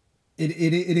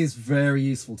is very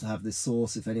useful to have this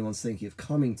source if anyone's thinking of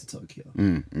coming to Tokyo.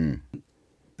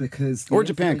 Because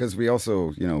Japan, because we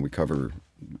also, we cover,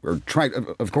 or try,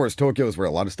 of course, Tokyo is where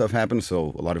a lot of stuff happens,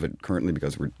 so a lot of it currently,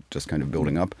 because we're just kind of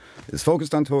building up, is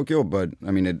focused on Tokyo, but,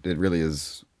 I mean, it really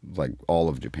is like all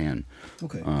of Japan.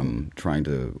 Okay. Trying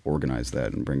to organize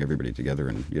that and bring everybody together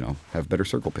and, have better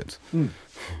circle pits. And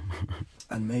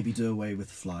maybe do away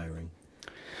with flyering.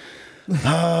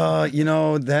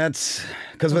 That's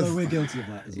because we're guilty of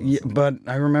that as well. Yeah, but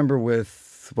I remember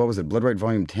with what was it, Blood Right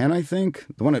Volume 10, I think,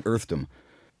 the one at Earthdom.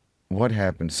 What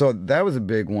happened? So that was a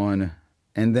big one,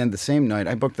 and then the same night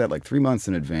I booked that like 3 months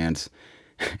in advance.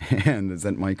 And is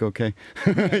that mic okay?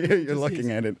 You're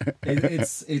looking at it.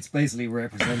 It's basically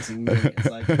representing me.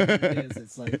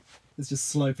 It's like it's just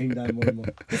sloping down more and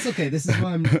more. It's okay. This is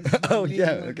why I'm.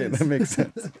 Okay, that makes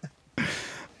sense.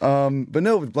 But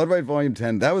no, with Blood Right Volume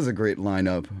 10, that was a great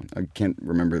lineup. I can't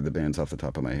remember the bands off the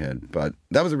top of my head, but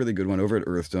that was a really good one over at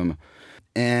Earthdom.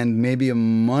 And maybe a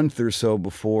month or so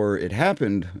before it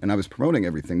happened, and I was promoting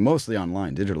everything, mostly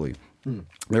online, digitally,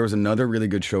 there was another really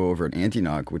good show over at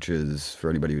Antinoch, which is, for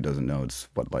anybody who doesn't know, it's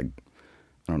like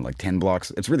 10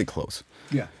 blocks. It's really close.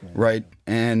 Yeah. Right?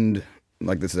 And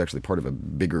this is actually part of a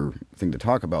bigger thing to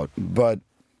talk about, but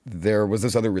there was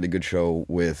this other really good show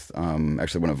with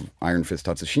actually one of Iron Fist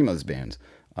Tatsushima's bands.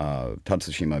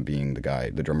 Tatsushima being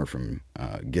the drummer from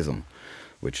Gizm,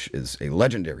 which is a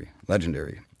legendary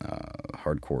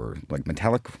hardcore, like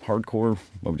metallic hardcore.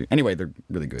 Anyway, they're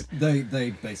really good.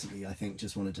 They basically, I think,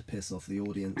 just wanted to piss off the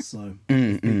audience. So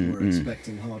if people were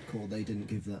expecting hardcore, they didn't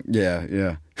give that.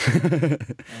 Yeah.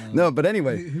 No, but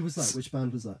anyway. Who was that? Which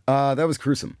band was that? That was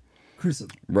Cruisum.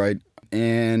 Right.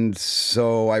 And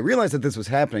so I realized that this was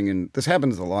happening, and this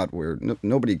happens a lot where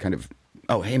nobody kind of,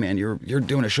 oh, hey man, you're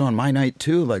doing a show on my night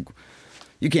too. Like,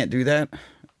 you can't do that.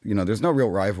 There's no real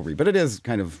rivalry, but it is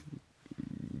kind of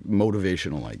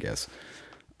motivational, I guess.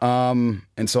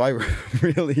 And so I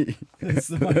really... It's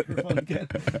the microphone again.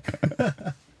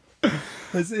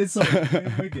 It's sorry,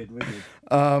 we're good.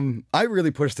 I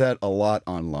really pushed that a lot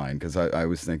online because I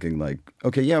was thinking like,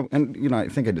 okay, yeah, and I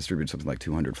think I distributed something like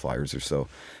 200 flyers or so,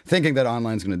 thinking that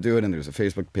online's going to do it, and there's a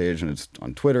Facebook page, and it's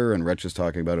on Twitter, and Wretch is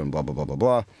talking about it, and blah, blah, blah, blah,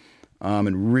 blah.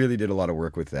 And really did a lot of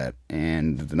work with that.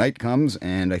 And the night comes,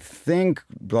 and I think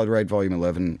Blood Right Volume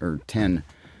 11 or 10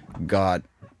 got,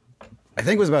 I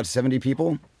think it was about 70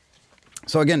 people.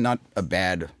 So again, not a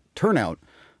bad turnout,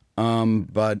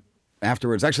 but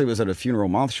afterwards, actually it was at a Funeral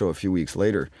Moth show a few weeks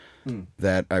later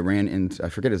that I ran into, I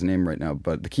forget his name right now,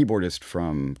 but the keyboardist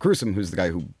from Cruisum, who's the guy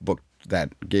who booked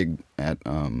that gig at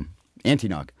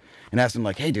Antinoch, and asked him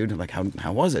like, hey dude, like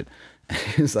how was it?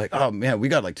 He's like, oh man, we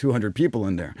got like 200 people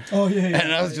in there. Oh yeah.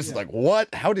 And I was just like,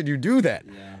 what? How did you do that?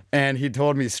 Yeah. And he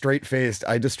told me straight faced,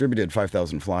 I distributed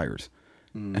 5,000 flyers.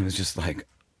 And it was just like,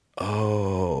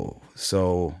 oh,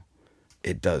 so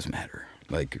it does matter.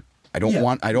 Like, I don't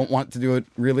want to do it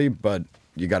really, but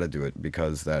you got to do it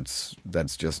because that's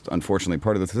just unfortunately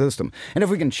part of the system. And if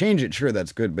we can change it, sure,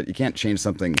 that's good, but you can't change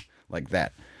something like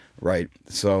that, right?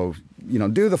 So,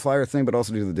 do the flyer thing, but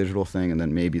also do the digital thing, and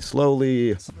then maybe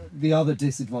slowly. The other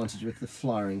disadvantage with the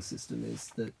flyering system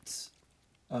is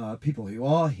that people who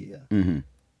are here,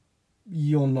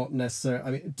 you're not necessarily,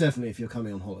 I mean, definitely if you're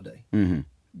coming on holiday,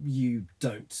 you're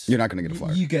not going to get a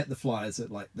flyer. You get the flyers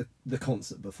at like the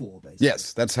concert before, basically.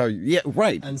 Yes, that's how. Yeah,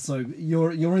 right. And so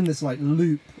you're in this like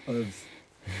loop of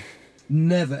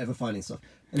Never ever finding stuff.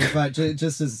 And in fact,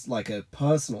 just as like a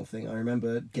personal thing, I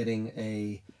remember getting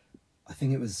I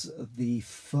think it was the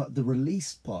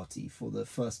release party for the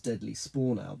first Deadly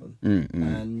Spawn album,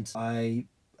 and I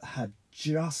had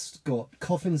just got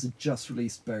Coffins had just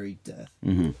released Buried Death.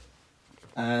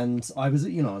 And I was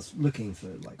looking for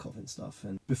like Coffin stuff,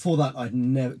 and before that I'd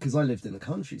never, because I lived in the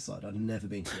countryside, I'd never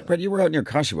been to. But you were out near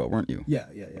Kashiwa, weren't you? Yeah.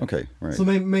 Okay, right. So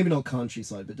maybe not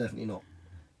countryside, but definitely not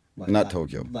like not that,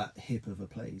 Tokyo. That hip of a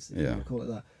place. If Yeah. you want to call it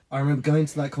that. I remember going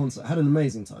to that concert. I had an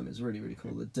amazing time. It was really, really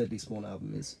cool. The Deadly Spawn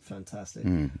album is fantastic.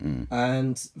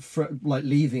 And like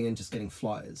leaving and just getting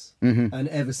flyers. And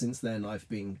ever since then, I've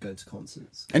been going to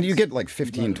concerts. And you get like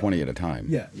 15, 20 at a time.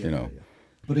 Yeah. Yeah.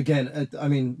 But again, I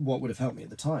mean, what would have helped me at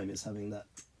the time is having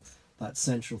that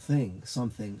central thing,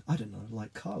 something, I don't know,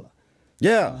 like Kaala.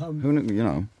 Yeah. Who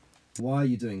knew, Why are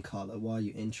you doing Kaala? Why are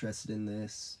you interested in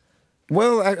this?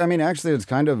 Well, I mean, actually, it's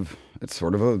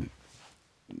sort of a,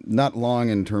 not long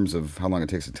in terms of how long it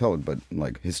takes to tell it, but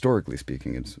like historically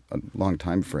speaking, it's a long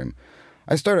time frame.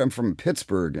 I'm from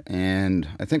Pittsburgh, and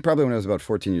I think probably when I was about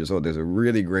 14 years old, there's a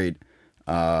really great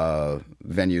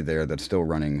venue there that's still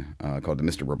running called the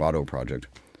Mr. Roboto Project.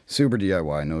 Super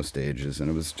DIY, no stages, and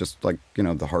it was just like, the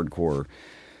hardcore,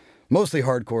 mostly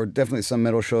hardcore, definitely some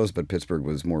metal shows, but Pittsburgh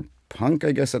was more punk,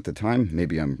 I guess, at the time.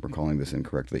 Maybe I'm recalling this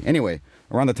incorrectly. Anyway,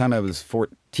 around the time I was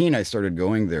 14, I started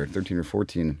going there, 13 or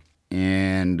 14.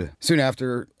 And soon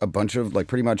after, a bunch of, like,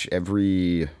 pretty much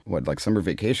every, summer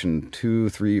vacation, 2,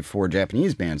 3, 4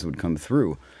 Japanese bands would come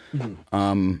through.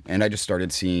 And I just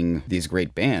started seeing these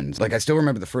great bands. Like, I still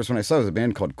remember the first one I saw was a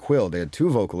band called Quill. They had 2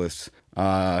 vocalists,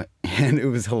 and it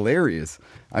was hilarious.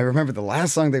 I remember the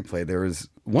last song they played, there was,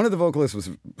 one of the vocalists was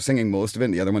singing most of it,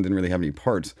 and the other one didn't really have any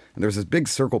parts. And there was this big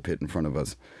circle pit in front of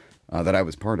us that I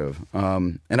was part of.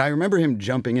 And I remember him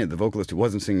jumping in, the vocalist who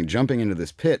wasn't singing, jumping into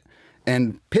this pit,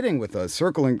 and pitting with us,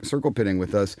 circle pitting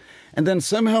with us. And then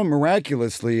somehow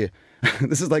miraculously,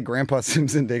 this is like Grandpa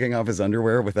Simpson taking off his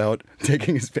underwear without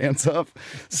taking his pants off,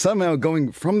 somehow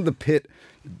going from the pit,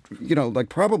 like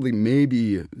probably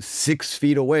maybe 6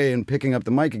 feet away and picking up the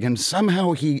mic again.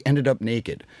 Somehow he ended up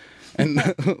naked. And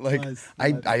like, nice.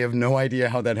 I have no idea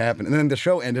how that happened. And then the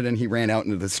show ended and he ran out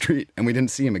into the street and we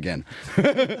didn't see him again.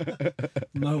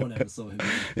 No one ever saw him.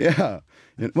 Yeah.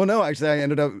 Well, no, actually, I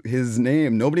ended up, his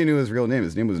name, nobody knew his real name.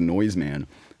 His name was Noiseman.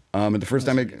 And the first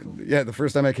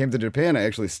time I came to Japan, I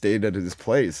actually stayed at his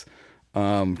place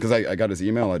because I got his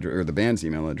email address, or the band's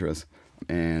email address,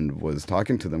 and was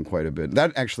talking to them quite a bit.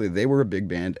 They were a big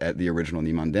band at the original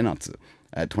Niman Denatsu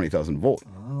at 20,000 volt.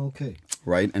 Oh, okay.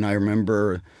 Right? And I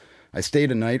remember I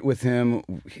stayed a night with him.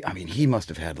 I mean, he must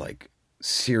have had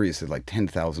seriously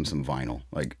 10,000 some vinyl,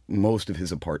 most of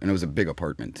his apartment. And it was a big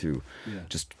apartment too,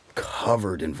 just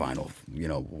covered in vinyl,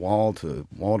 wall to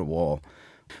wall.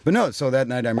 But no, so that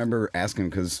night I remember asking,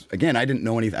 because again, I didn't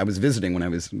know anything. I was visiting when I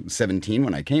was 17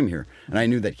 when I came here, and I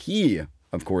knew that he,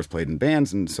 of course, played in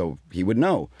bands, and so he would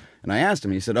know. And I asked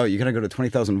him, he said, "Oh, you gotta go to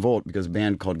 20,000 volt because a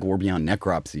band called Gorbion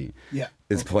Necropsy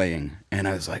is playing." And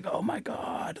I was like, "Oh my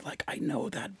God, I know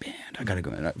that band. I gotta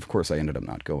go." And of course, I ended up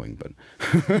not going, but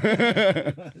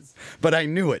but I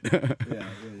knew it.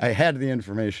 I had the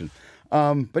information.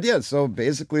 But yeah, so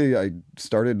basically I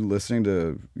started listening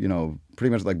to,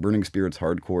 pretty much Burning Spirits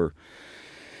hardcore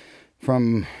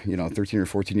from, 13 or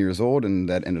 14 years old. And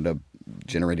that ended up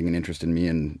generating an interest in me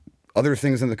and other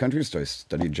things in the country. So I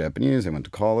studied Japanese. I went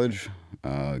to college,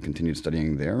 continued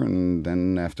studying there. And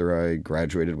then after I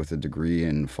graduated with a degree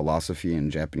in philosophy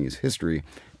and Japanese history,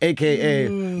 AKA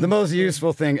the most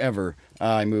useful thing ever,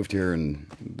 I moved here, and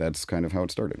that's kind of how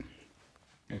it started.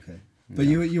 Okay. But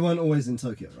you weren't always in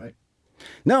Tokyo, right?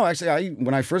 No, actually,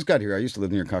 when I first got here, I used to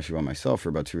live near Kashiwa myself for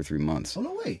about 2 or 3 months. Oh,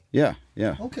 no way. Yeah.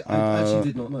 Okay, I actually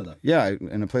did not know that. Yeah,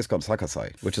 in a place called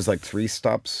Sakasai, which is 3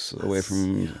 stops away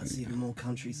from... Yeah, it's even more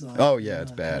countryside. Oh, yeah,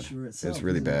 it's bad. It's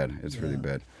really bad. It's really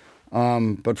bad.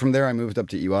 But from there, I moved up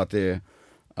to Iwate.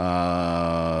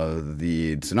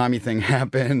 The tsunami thing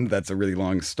happened. That's a really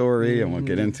long story. I won't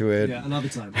get into it. Yeah, another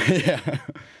time. Yeah.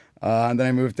 And then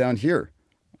I moved down here.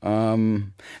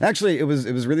 Actually, it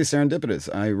was really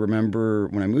serendipitous. I remember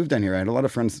when I moved down here, I had a lot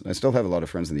of friends. I still have a lot of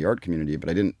friends in the art community,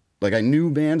 but I didn't, I knew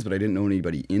bands, but I didn't know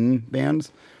anybody in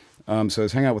bands. So I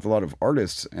was hanging out with a lot of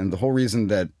artists, and the whole reason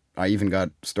that I even got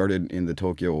started in the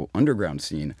Tokyo underground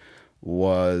scene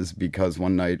was because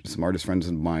one night some artist friends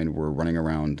of mine were running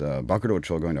around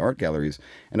Bakurocho going to art galleries,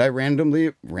 and I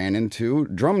randomly ran into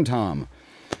Drum Tom.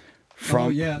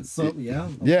 Same.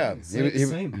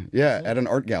 At an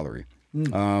art gallery.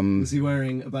 Was he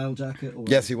wearing a battle jacket? Or...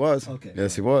 Yes, he was. Okay.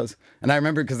 Yes, he was. And I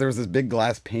remember because there was this big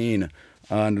glass pane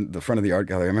on the front of the art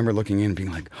gallery. I remember looking in and being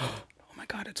like, "Oh my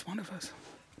God, it's one of us.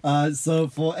 So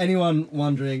for anyone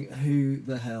wondering who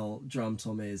the hell Drum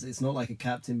Tom is, it's not like a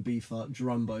Captain Beefheart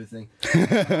Drumbo thing.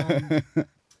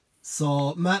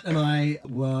 So Matt and I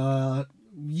were...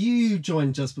 You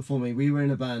joined just before me. We were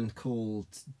in a band called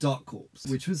Dark Corpse,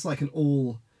 which was like an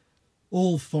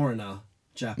all foreigner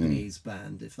Japanese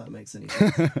band, if that makes any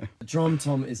sense. Drum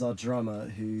Tom is our drummer,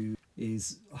 who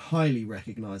is highly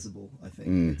recognizable, I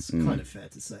think. It's kind of fair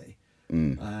to say.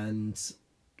 And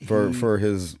for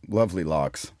his lovely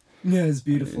locks. Yeah, his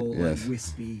beautiful, Yes. like,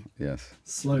 wispy, Yes.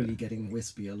 slowly getting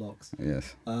wispier locks.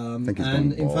 Yes. I think he's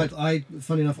And going in bald. fact,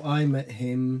 funny enough, I met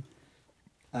him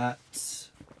at...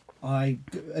 I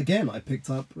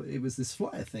picked up... It was this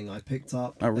flyer thing. I picked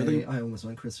up... Oh, really? I almost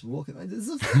went Christopher Walken. This is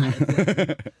a flyer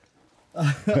thing.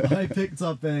 I picked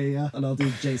up and I'll do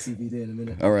JCVD in a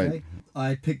minute. All right. Okay?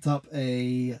 I picked up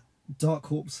a Dark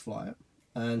Corpse flyer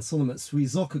and saw them at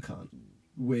Suizokukan,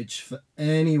 which for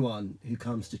anyone who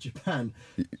comes to Japan...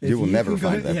 You will never can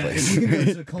find that If place. you can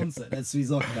go to a concert at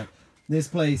Suizokukan. This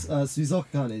place,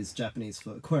 Suizokukan, is Japanese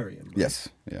for aquarium. Right? Yes.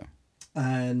 Yeah.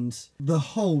 And the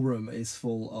whole room is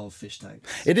full of fish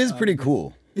tanks. It is pretty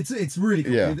cool. It's really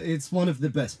cool. Yeah. It's one of the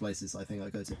best places I think I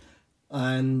go to.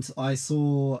 And I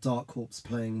saw Dark Corpse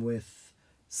playing with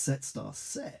Setstar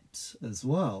Set as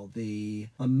well. The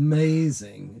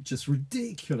amazing, just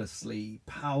ridiculously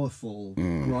powerful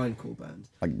grindcore band.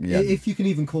 Like, yeah. If you can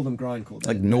even call them grindcore.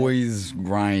 Like noise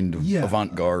grind, Yeah.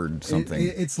 avant-garde something.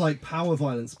 It's like power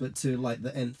violence, but to like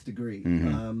the nth degree.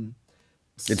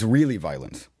 It's really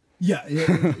violent. Yeah,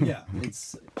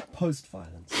 it's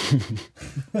post-violence.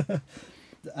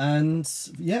 And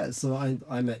yeah, so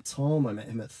I met Tom, I met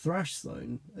him at Thrash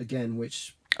Zone, again,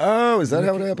 which... Oh, is that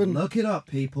how it happened? Look it up,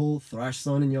 people. Thrash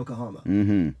Zone in Yokohama.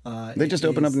 They just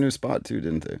opened up a new spot too,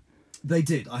 didn't they? They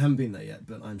did. I haven't been there yet,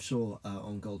 but I'm sure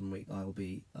on Golden Week I will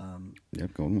be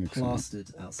Yep, Golden Week.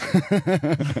 plastered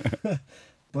outside.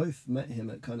 Both met him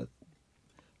at kind of...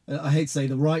 I hate to say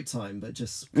the right time, but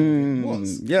just it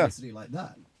was yeah. basically like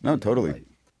that. No, totally. Like,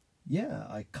 yeah,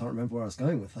 I can't remember where I was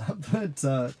going with that,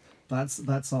 but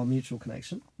that's our mutual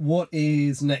connection. What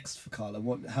is next for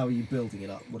Kaala? How are you building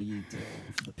it up? What are you doing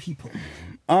for the people?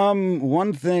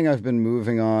 One thing I've been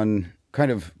moving on, kind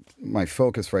of my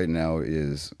focus right now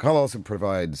is Kaala also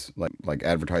provides like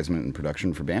advertisement and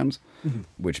production for bands,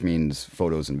 which means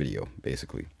photos and video,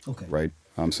 basically. Okay. Right?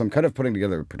 So I'm kind of putting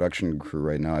together a production crew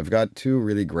right now. I've got two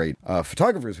really great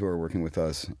photographers who are working with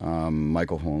us,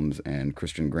 Michael Holmes and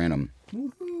Christian Granum.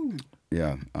 Woohoo!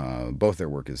 Yeah, both their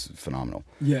work is phenomenal.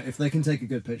 Yeah, if they can take a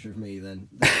good picture of me, then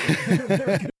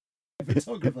they're a good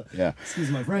photographer. Yeah.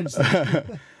 Excuse my French.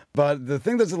 But the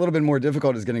thing that's a little bit more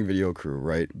difficult is getting video crew,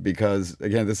 right? Because,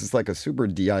 again, this is like a super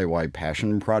DIY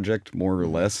passion project, more or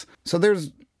less. So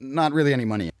there's not really any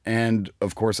money. And,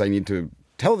 of course, I need to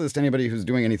tell this to anybody who's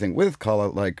doing anything with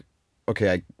Kaala, like,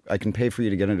 okay, I can pay for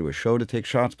you to get into a show to take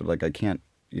shots, but, like, I can't,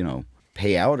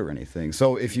 pay out or anything.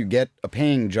 So if you get a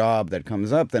paying job that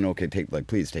comes up, then, okay,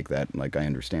 please take that. Like, I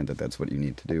understand that that's what you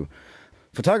need to do.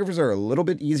 Photographers are a little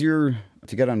bit easier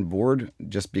to get on board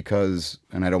just because,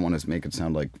 and I don't want to make it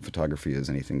sound like photography is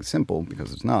anything simple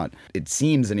because it's not. It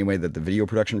seems anyway that the video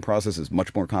production process is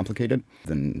much more complicated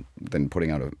than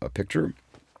putting out a picture.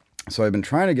 So I've been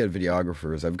trying to get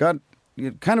videographers. I've got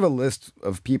kind of a list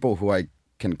of people who I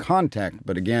can contact,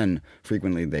 but again,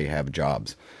 frequently they have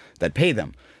jobs that pay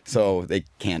them. So they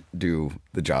can't do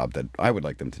the job that I would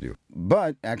like them to do.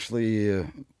 But actually,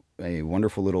 a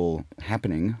wonderful little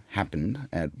happened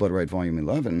at Blood Right Volume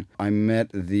 11. I met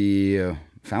the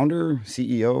founder,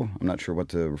 CEO, I'm not sure what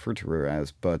to refer to her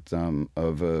as, but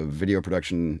of a video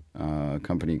production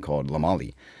company called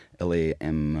Lamali,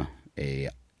 Lamali,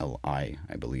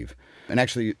 I believe. And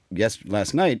actually,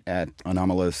 last night at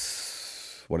Anomalous...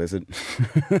 What is it?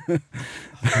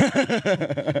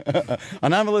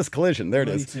 Anomalous Collision. There it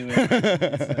is.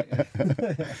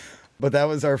 But that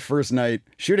was our first night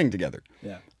shooting together.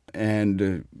 Yeah.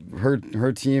 And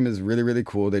her team is really, really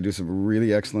cool. They do some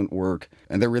really excellent work.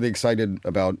 And they're really excited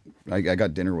about... I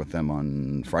got dinner with them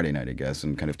on Friday night, I guess,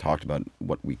 and kind of talked about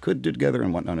what we could do together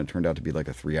and whatnot. It turned out to be like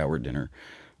a 3-hour dinner.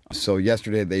 So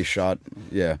yesterday they shot...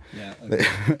 Yeah. Okay.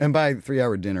 And by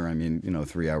 3-hour dinner, I mean,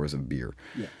 3 hours of beer.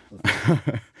 Yeah.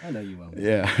 I know you well.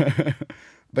 Yeah.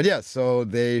 But yeah, so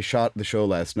they shot the show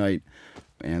last night,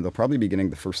 and they'll probably be getting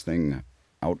the first thing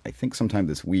out, I think, sometime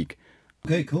this week.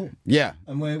 Okay, cool. Yeah.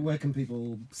 And where can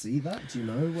people see that? Do you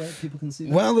know where people can see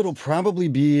that? Well, it'll probably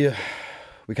be...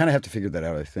 We kind of have to figure that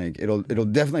out, I think. It'll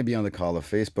definitely be on the Kaala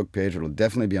Facebook page. It'll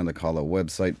definitely be on the Kaala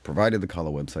website, provided the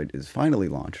Kaala website is finally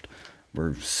launched.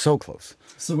 We're so close.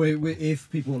 So if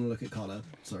people want to look at Kaala,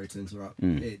 sorry to interrupt,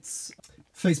 it's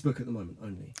Facebook at the moment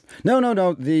only. No.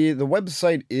 The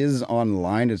website is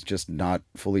online. It's just not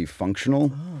fully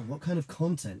functional. Oh, what kind of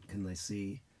content can they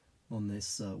see on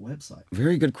this website?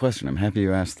 Very good question. I'm happy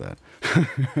you asked that.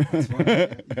 That's why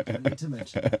you don't need to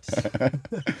mention it.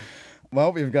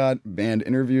 Well, we've got band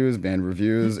interviews, band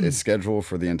reviews, a schedule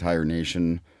for the entire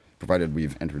nation, provided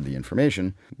we've entered the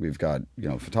information. We've got,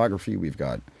 photography. We've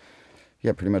got,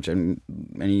 pretty much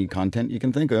any content you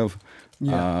can think of.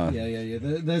 Yeah.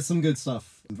 There's some good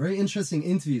stuff. Very interesting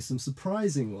interviews, some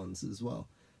surprising ones as well.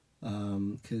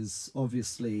 Because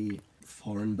obviously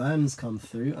foreign bands come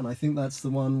through, and I think that's the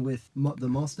one with the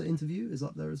Master interview is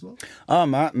up there as well.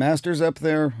 Master's up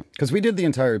there, because we did the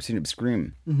entire Obscene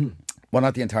Scream. Mm-hmm. Well,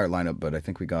 not the entire lineup, but I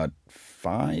think we got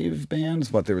 5 bands.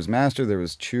 There was Master, there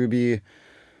was Chubby,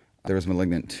 there was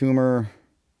Malignant Tumor.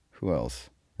 Who else?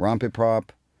 Rompiprop.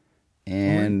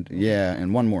 And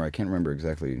and one more. I can't remember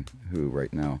exactly who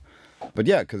right now. But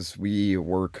yeah, because we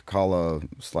work, Kaala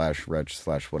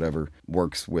 /Wretch /whatever,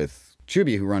 works with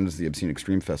Chubby, who runs the Obscene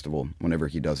Extreme Festival whenever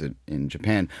he does it in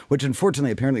Japan, which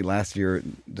unfortunately, apparently last year,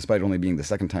 despite only being the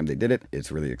second time they did it,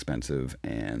 it's really expensive.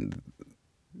 And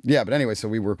yeah, but anyway, so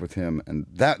we work with him, and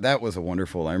that was a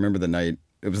wonderful, I remember the night,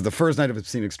 it was the first night of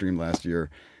Obscene Extreme last year,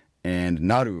 and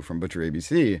Naru from Butcher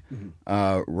ABC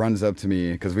runs up to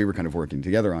me, because we were kind of working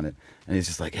together on it, and he's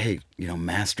just like, hey,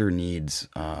 Master needs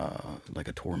like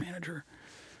a tour manager.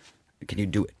 Can you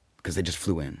do it? Because they just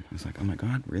flew in. I was like, oh my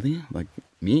God, really? Like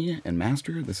me and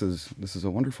Master? This is a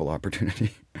wonderful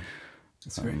opportunity.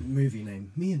 It's a great movie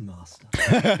name, Me and Master.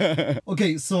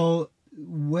 Okay, so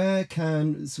we've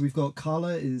got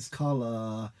Kaala. Is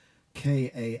Kaala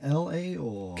Kaala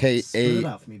or spell it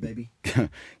out for me, baby? Kaala.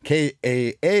 Okay,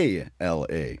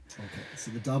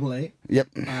 so the double A. Yep.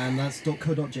 And that's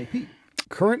 .co.jp.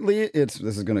 Currently, this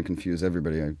is going to confuse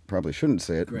everybody. I probably shouldn't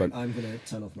say it. Great. But I'm going to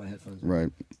turn off my headphones. Right.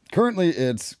 Currently,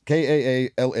 it's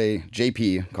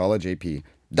KAALAJP,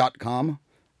 KaalaJP.com.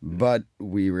 But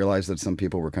we realized that some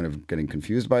people were kind of getting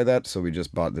confused by that, so we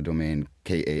just bought the domain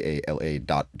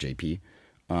KAALA.jp.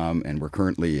 And we're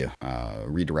currently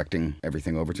redirecting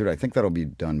everything over to it. I think that'll be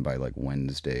done by like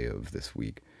Wednesday of this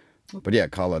week. Okay. But yeah,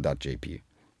 Kaala.jp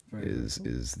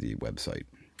is the website.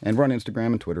 And we're on Instagram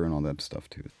and Twitter and all that stuff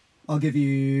too. I'll give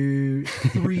you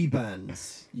 3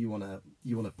 bands you wanna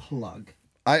plug.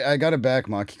 I got to back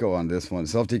Makiko on this one.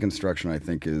 Self-Deconstruction, I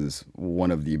think, is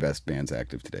one of the best bands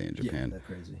active today in Japan. Yeah, they're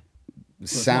crazy.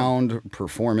 Sound,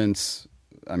 performance,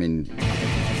 I mean,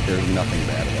 there's nothing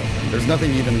bad about them. There's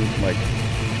nothing even, like,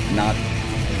 not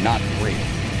great,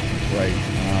 right?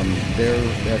 They're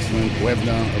excellent.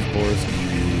 Webna, of course,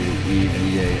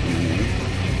 EVANA.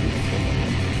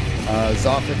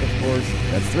 Zophic, of course.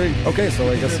 That's 3. Okay, so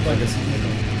I guess.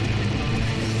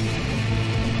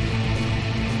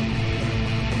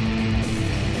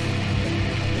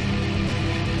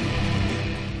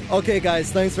 Okay,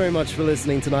 guys, thanks very much for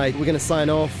listening tonight. We're going to sign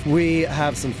off. We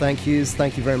have some thank yous.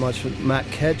 Thank you very much for Matt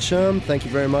Ketchum. Thank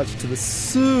you very much to the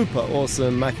super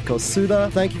awesome Makiko Suda.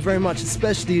 Thank you very much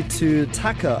especially to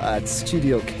Taka at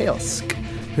Studio Kiosk,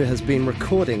 who has been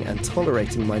recording and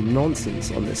tolerating my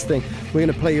nonsense on this thing. We're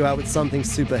going to play you out with something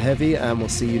super heavy, and we'll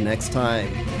see you next time.